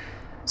Laos.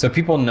 So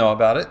people know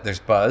about it. There's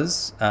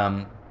buzz.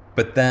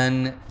 But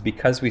then,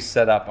 because we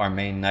set up our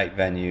main night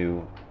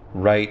venue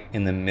right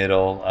in the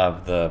middle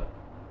of the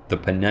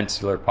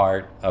peninsular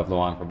part of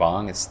Luang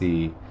Prabang, it's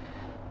the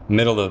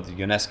middle of the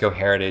UNESCO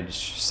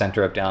Heritage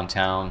Center of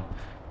downtown.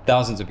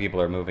 Thousands of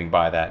people are moving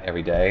by that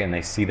every day, and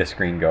they see the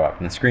screen go up.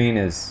 And the screen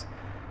is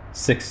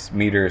 6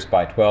 meters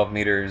by 12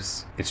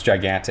 meters. It's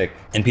gigantic,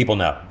 and people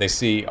know. They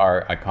see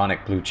our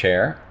iconic blue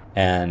chair,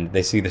 and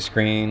they see the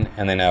screen,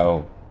 and they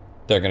know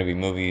there are going to be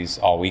movies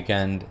all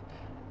weekend,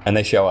 and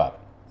they show up.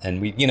 And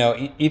we,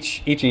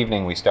 each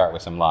evening we start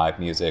with some live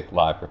music,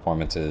 live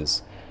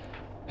performances,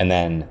 and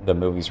then the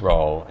movies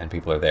roll, and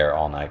people are there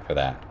all night for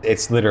that.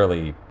 It's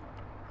literally,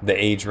 the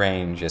age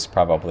range is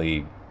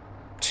probably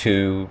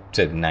 2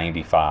 to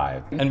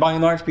 95. And by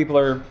and large, people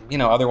are,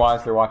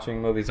 otherwise they're watching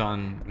movies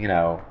on,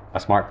 a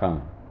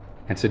smartphone.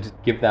 And so just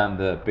give them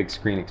the big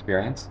screen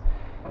experience.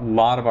 A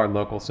lot of our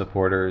local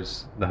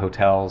supporters, the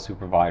hotels who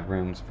provide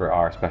rooms for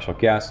our special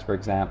guests, for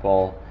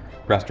example,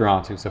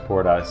 restaurants who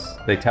support us,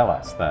 they tell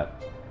us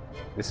that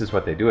this is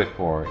what they do it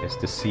for, is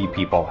to see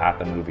people at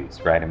the movies,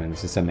 right?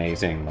 It's this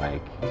amazing,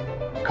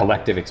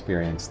 collective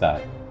experience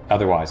that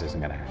otherwise isn't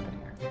going to happen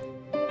here.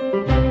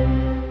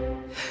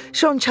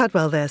 Sean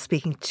Chadwell there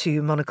speaking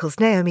to Monocle's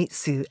Naomi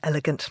Sue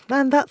Elegant.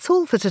 And that's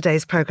all for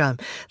today's programme.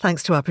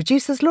 Thanks to our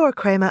producers Laura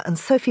Kramer and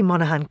Sophie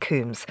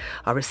Monaghan-Coombs,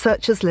 our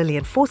researchers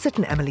Lillian Fawcett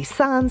and Emily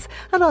Sands,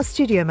 and our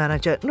studio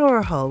manager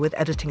Nora Hull with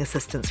editing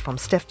assistance from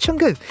Steph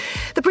Chungu.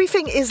 The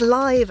briefing is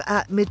live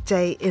at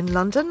midday in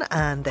London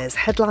and there's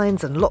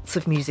headlines and lots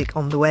of music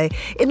on the way.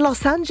 In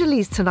Los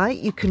Angeles tonight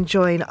you can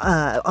join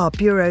our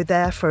bureau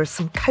there for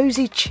some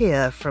cosy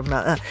cheer from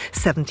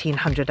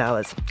 1700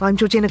 hours. I'm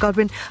Georgina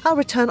Godwin. I'll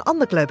return on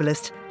The Globalist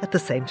at the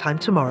same time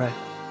tomorrow.